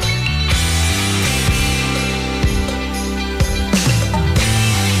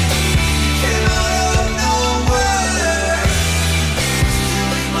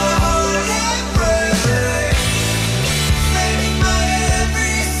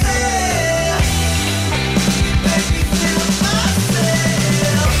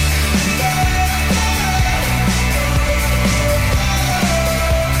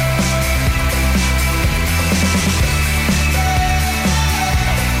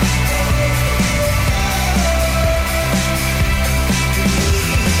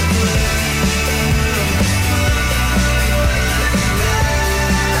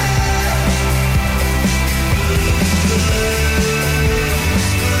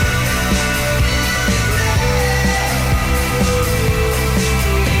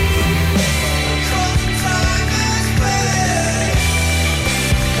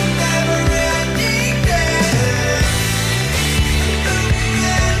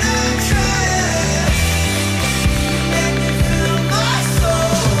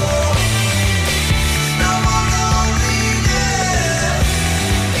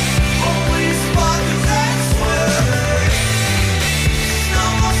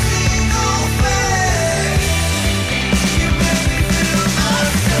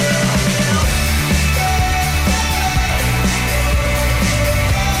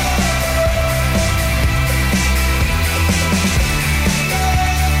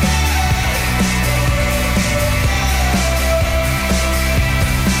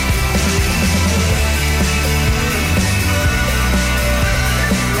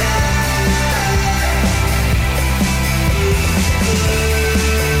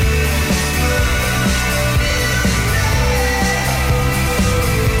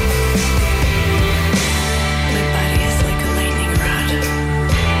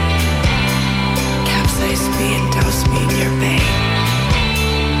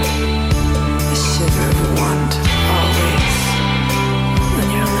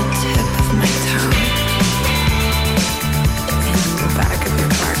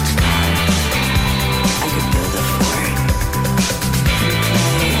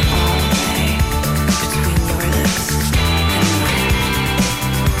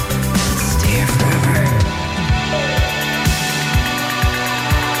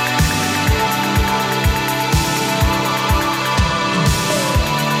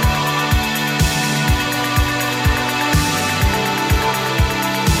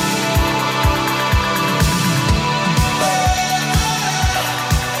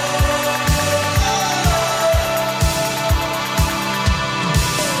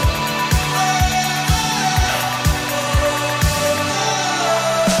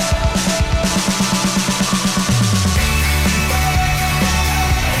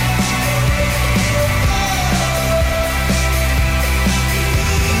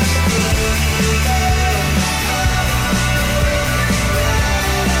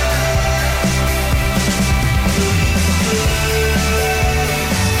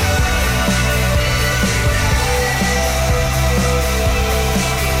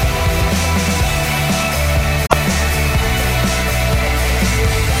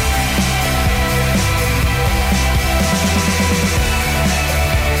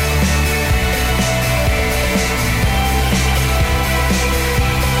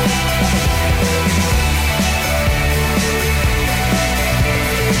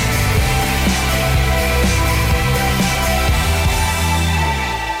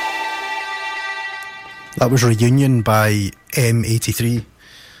 That was Reunion by M83,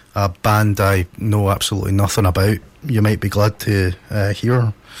 a band I know absolutely nothing about. You might be glad to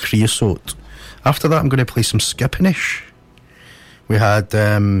hear. Creosote. After that, I'm going to play some Skippinish. We had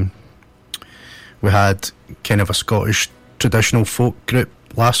kind of a Scottish traditional folk group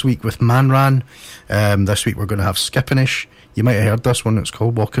last week with Manran. This week we're going to have Skippinish. You might have heard this one. It's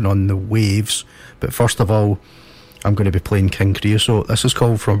called Walking on the Waves. But first of all, I'm going to be playing King Creosote. This is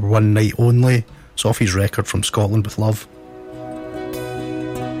called From One Night Only. It's off his record From Scotland with Love.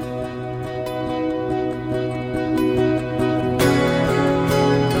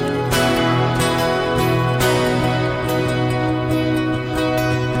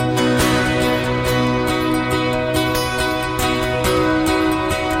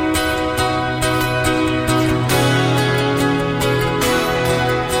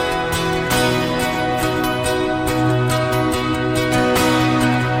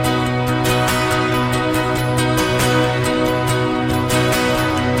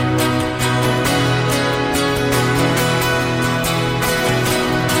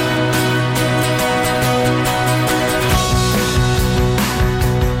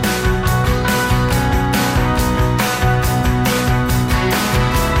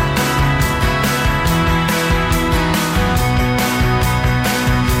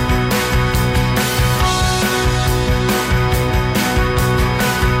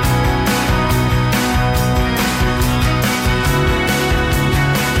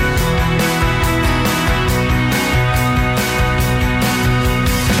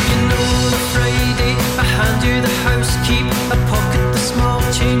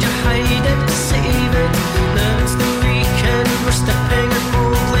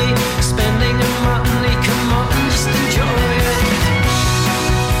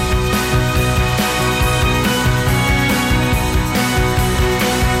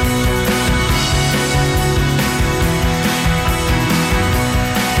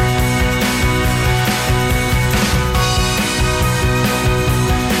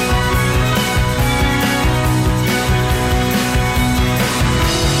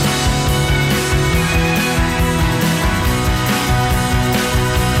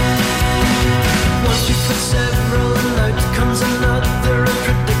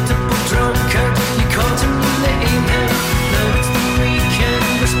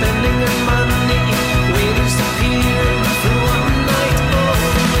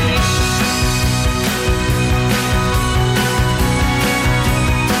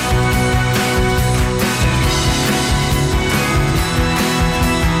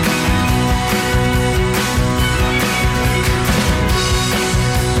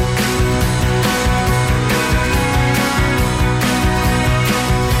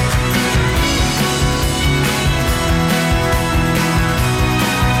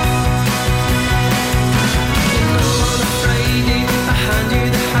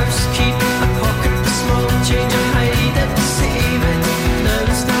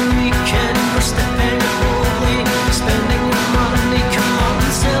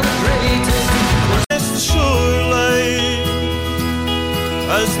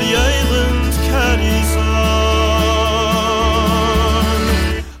 the island carries on.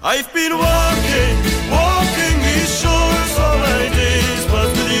 I've been walking these shores all my days, but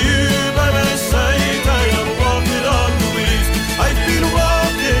with you by my side I am walking on the waves. I've been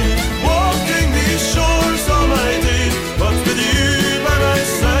walking these shores all my days, but with you by my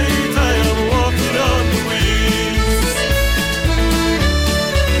side I am walking on the waves.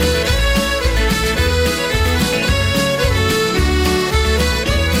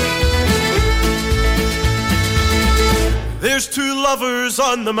 There's two lovers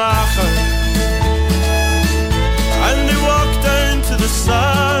on the Macha, and they walk down to the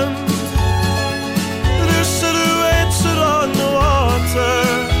sand. Their silhouettes are on the water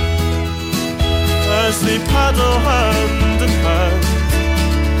as they paddle hand in hand.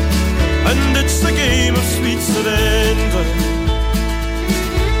 And it's a game of sweet surrender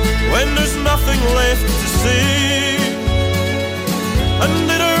when there's nothing left to say, and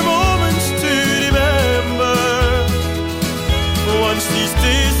there are moments to remember once these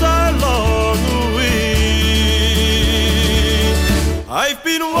days are long away. I've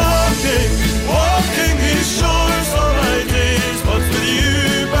been walking these shores all my days, but with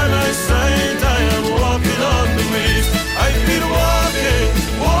you by my side I am walking on the waves. I've been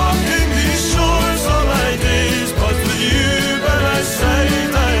walking these shores all my days, but with you by my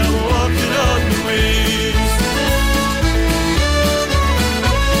side I am walking on the waves.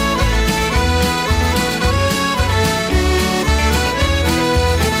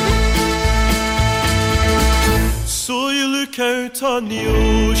 So you look out on the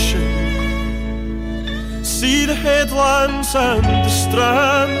ocean, see the headlands and the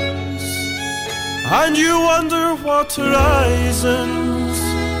strands, and you wonder what horizons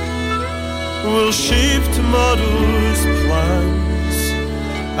will shape tomorrow's plans.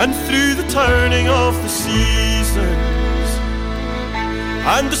 And through the turning of the seasons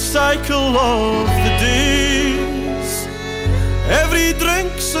and the cycle of the days, every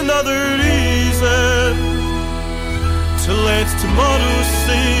drink's another reason to let tomorrow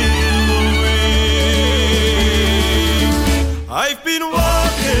sail away. I've been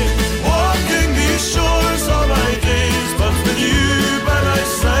walking these shores all my days, but with you by my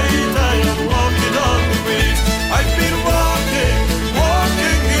side I am walking on the waves. I've been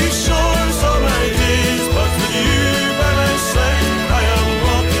walking these shores all my days, but with you by my side I am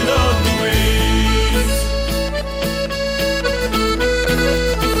walking on the waves.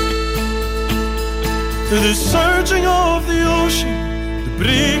 The surging of the ocean, the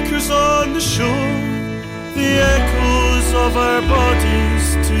breakers on the shore, the echoes of our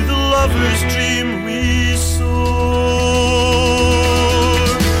bodies to the lover's dream we soar.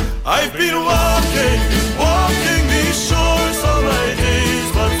 I've been walking these shores all my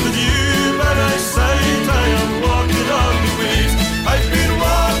days, but with you by my side I am walking on the waves. I've been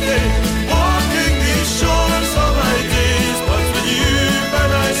walking these shores all my days, but with you by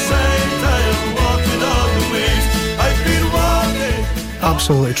my side I am walking on the waves. I've been walking.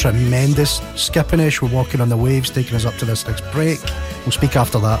 Absolutely tremendous. Skipping-ish, we're walking on the waves, taking us up to this next break. We'll speak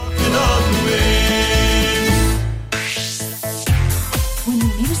after that. When the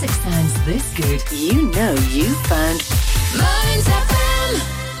music sounds this good, you know you found Mearns FM.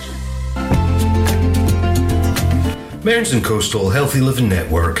 Mearns and Coastal Healthy Living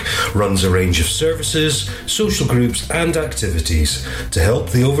Network runs a range of services, social groups and activities to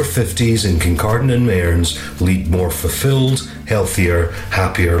help the over 50s in Kincardine and Mearns lead more fulfilled, healthier,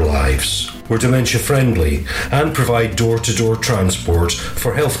 happier lives. We're dementia friendly and provide door-to-door transport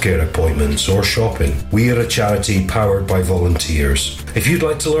for healthcare appointments or shopping. We are a charity powered by volunteers. If you'd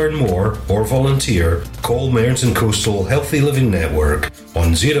like to learn more or volunteer, call Mearns and Coastal Healthy Living Network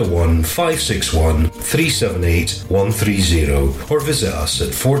on 01561 378 130 or visit us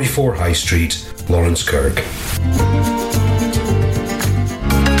at 44 High Street, Lawrence Kirk.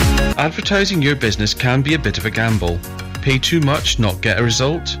 Advertising your business can be a bit of a gamble. Pay too much, not get a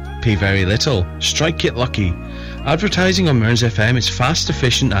result. Pay very little, strike it lucky. Advertising on Mearns FM is fast,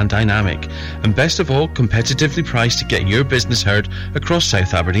 efficient and dynamic, and best of all, competitively priced to get your business heard across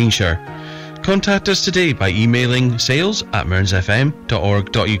South Aberdeenshire. Contact us today by emailing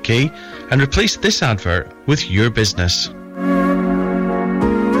sales@mearnsfm.org.uk and replace this advert with your business.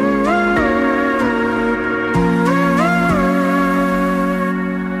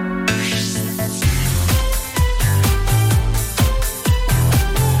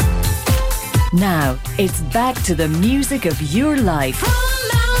 Now, it's back to the music of your life. From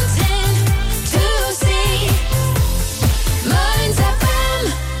mountain to sea, Mearns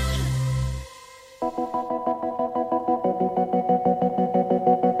FM.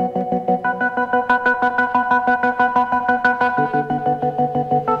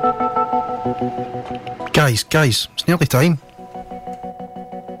 Guys, it's nearly time.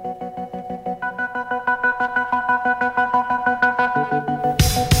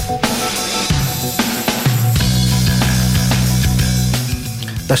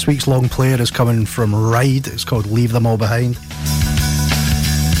 This week's long player is coming from Ride. It's called Leave Them All Behind.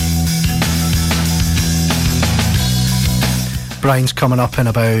 Brian's coming up in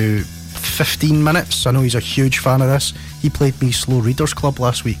about 15 minutes. I know he's a huge fan of this. He played me Slow Readers Club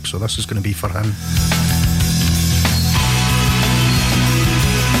last week, so this is going to be for him.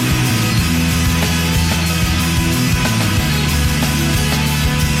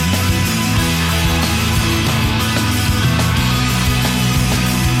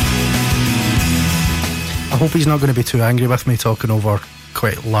 I hope he's not going to be too angry with me talking over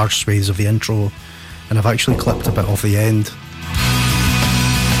quite large swathes of the intro, and I've actually clipped a bit off the end.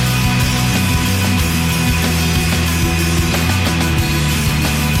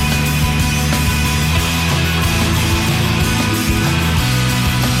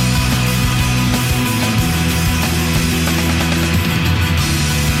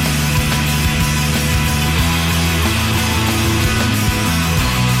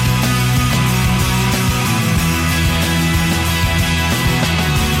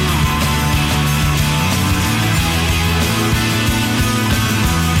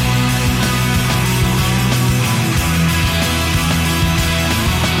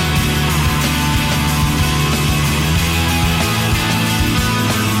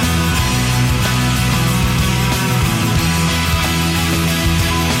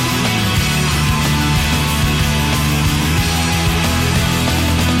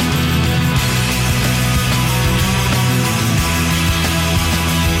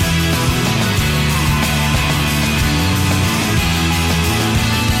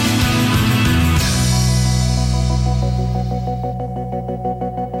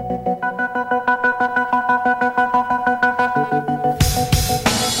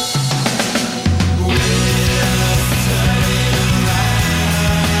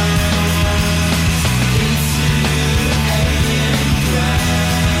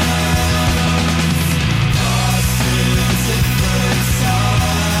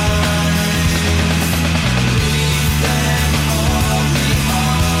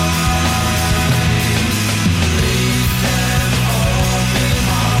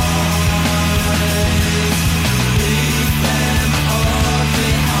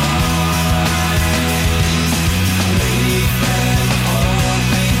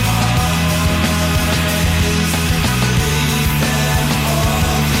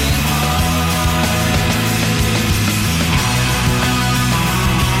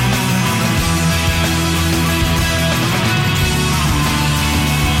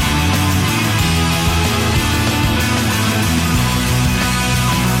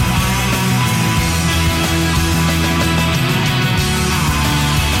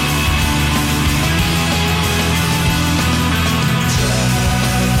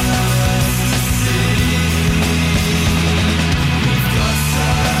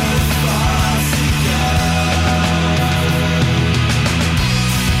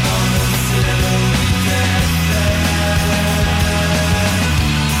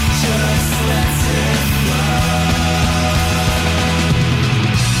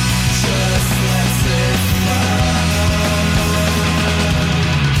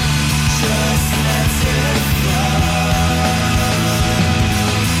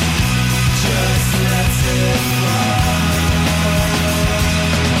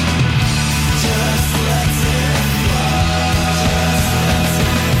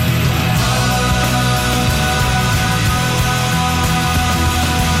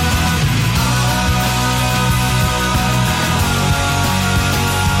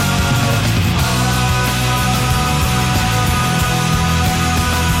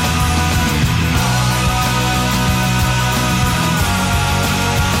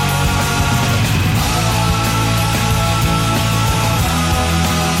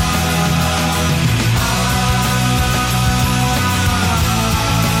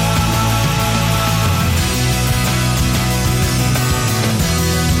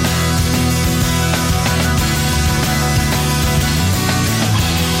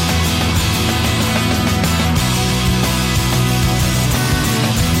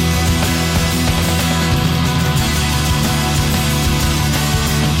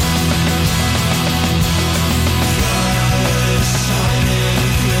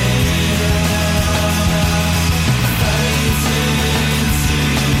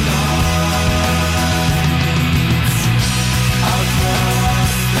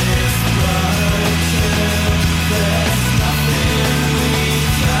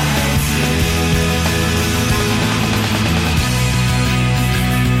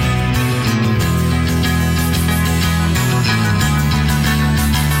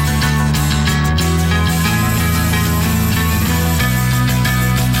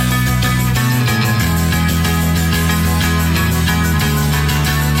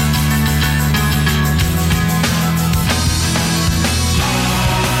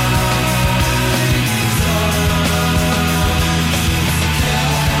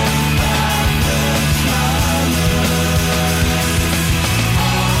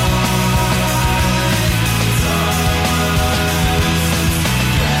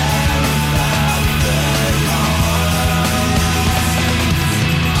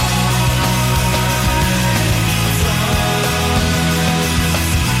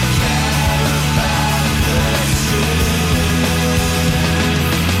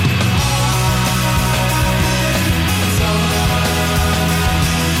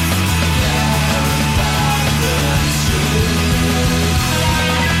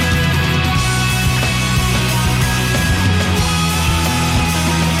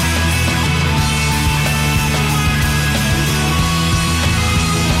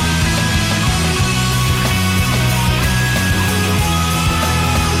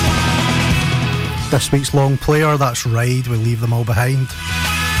 This week's long player, that's Ride, we Leave Them All Behind.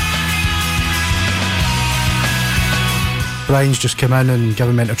 Brian's just come in and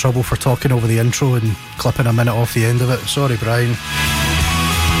given me into trouble for talking over the intro and clipping a minute off the end of it. Sorry, Brian.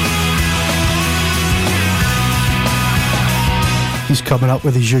 He's coming up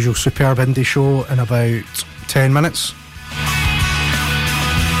with his usual superb indie show in about 10 minutes.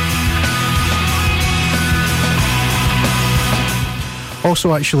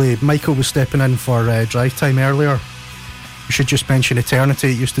 Also, actually, Michael was stepping in for drive time earlier. We should just mention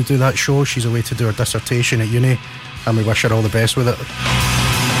Eternity used to do that show. She's away to do her dissertation at uni, and we wish her all the best with it.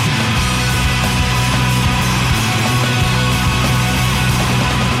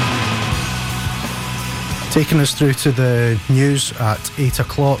 Taking us through to the news at 8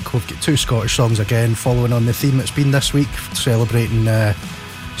 o'clock, we've got 2 Scottish songs again, following on the theme that's been this week, celebrating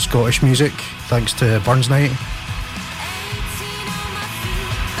Scottish music, thanks to Burns Night.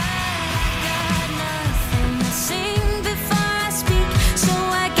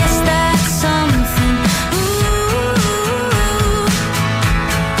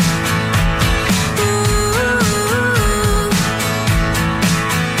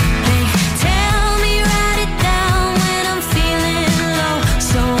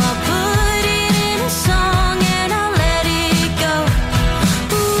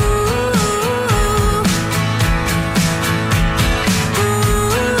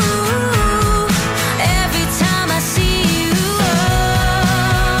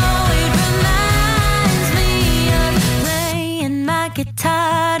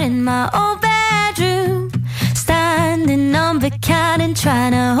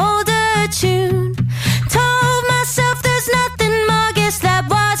 Trying to hold a tune. Told myself there's nothing more, guess that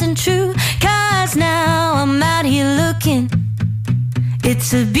wasn't true. 'Cause now I'm out here looking.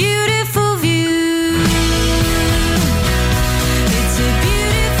 It's a beautiful view. It's a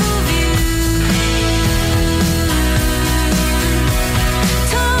beautiful view.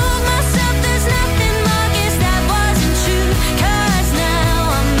 Told myself there's nothing more, guess that wasn't true. 'Cause now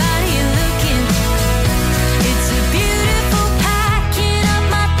I'm out here looking. It's a beautiful packing up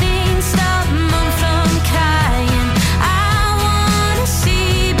my things, stop mom from crying. I wanna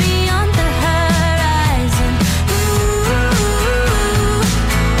see beyond the horizon.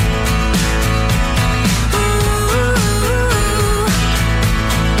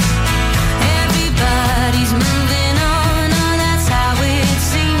 Everybody's moving on, oh that's how it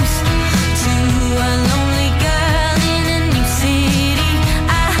seems. To a lonely girl in a new city.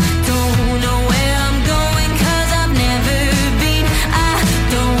 I don't know where I'm going 'cause I've never been. I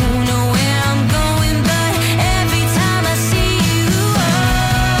don't know where I'm going, but every time I see you, oh,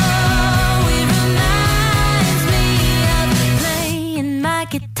 it reminds me of playing my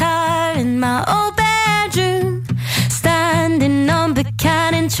guitar in my old bedroom, standing on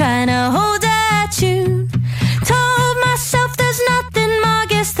Buchanan trying to hold a tune. Told myself there's nothing more,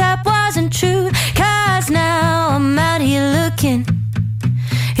 guess that wasn't true. 'Cause now I'm out here looking.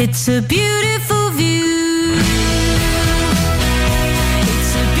 It's a beautiful view.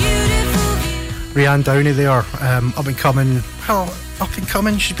 It's a beautiful view. Rianne Downey there, up and coming. Well, up and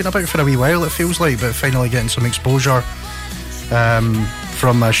coming. She's been about for a wee while, it feels like, but finally getting some exposure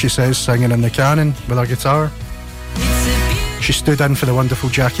from, as she says, singing in the canon with her guitar. She stood in for the wonderful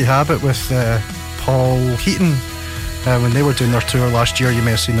Jackie Habit with Paul Heaton when they were doing their tour last year. You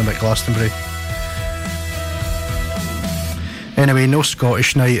may have seen them at Glastonbury. Anyway, no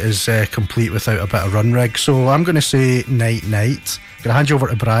Scottish night is complete without a bit of Run Rig, so I'm going to say night night. I'm going to hand you over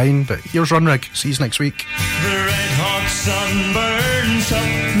to Brian, but here's Run Rig. See you next week. The red hot sun burns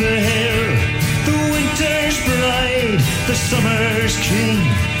up the hill. The winter's bride, the summer's king.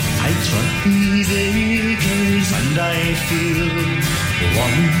 I trot these acres and I feel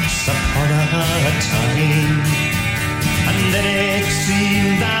once upon a time. And then it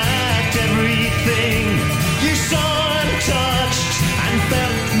seemed that everything you saw and touched and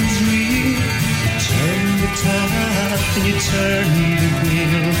felt was real. You turned the tap and you turned the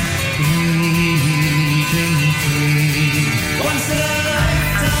wheel, breathing free. Once in a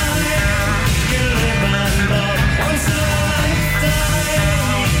lifetime, you live and love. Once in a lifetime,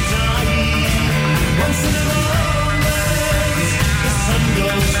 you die. Once in a moment, the sun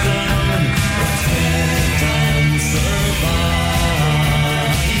goes down, the dead and survive.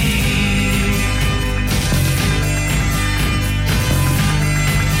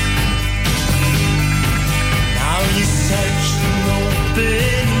 Now you search the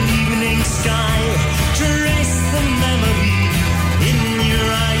open evening sky, trace the memory in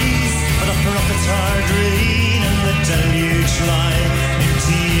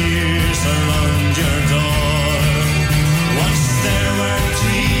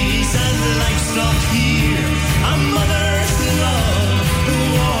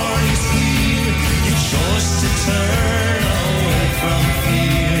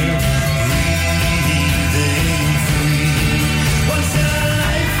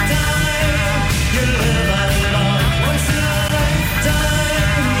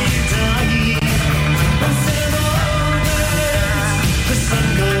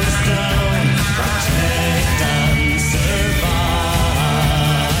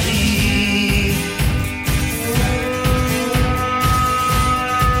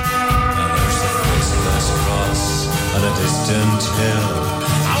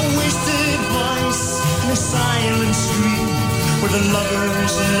the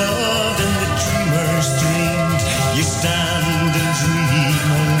lovers loved and the dreamers dreamed. You stand and dream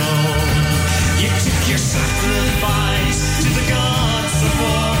alone. You took your sacrifice to the gods of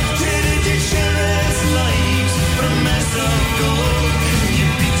war. Traded your children's lives for a mess of gold. You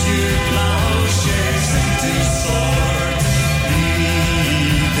beat your plowshares into swords,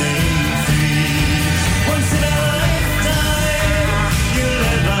 breathing free. Once in a lifetime, you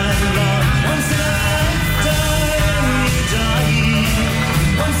live and love. Once in a lifetime, you die.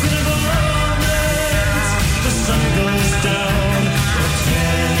 Once in a moment, the sun goes down.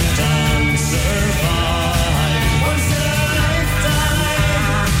 Protect and survive. Once in a lifetime,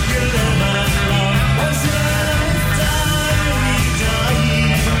 you live and love. Once in a lifetime, you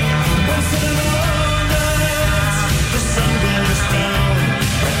die. Once in a moment, the sun goes down.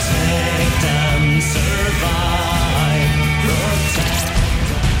 Protect and survive. Protect.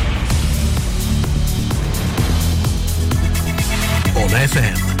 On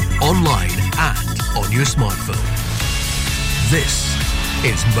FM, online and on your smartphone. This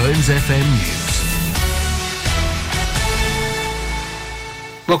is Mearns FM News.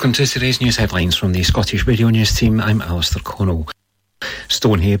 Welcome to today's news headlines from the Scottish Radio News team. I'm Alistair Connell.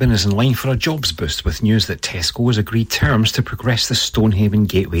 Stonehaven is in line for a jobs boost with news that Tesco has agreed terms to progress the Stonehaven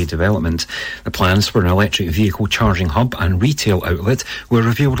Gateway development. The plans for an electric vehicle charging hub and retail outlet were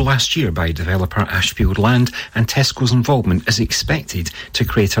revealed last year by developer Ashfield Land, and Tesco's involvement is expected to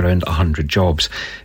create around 100 jobs.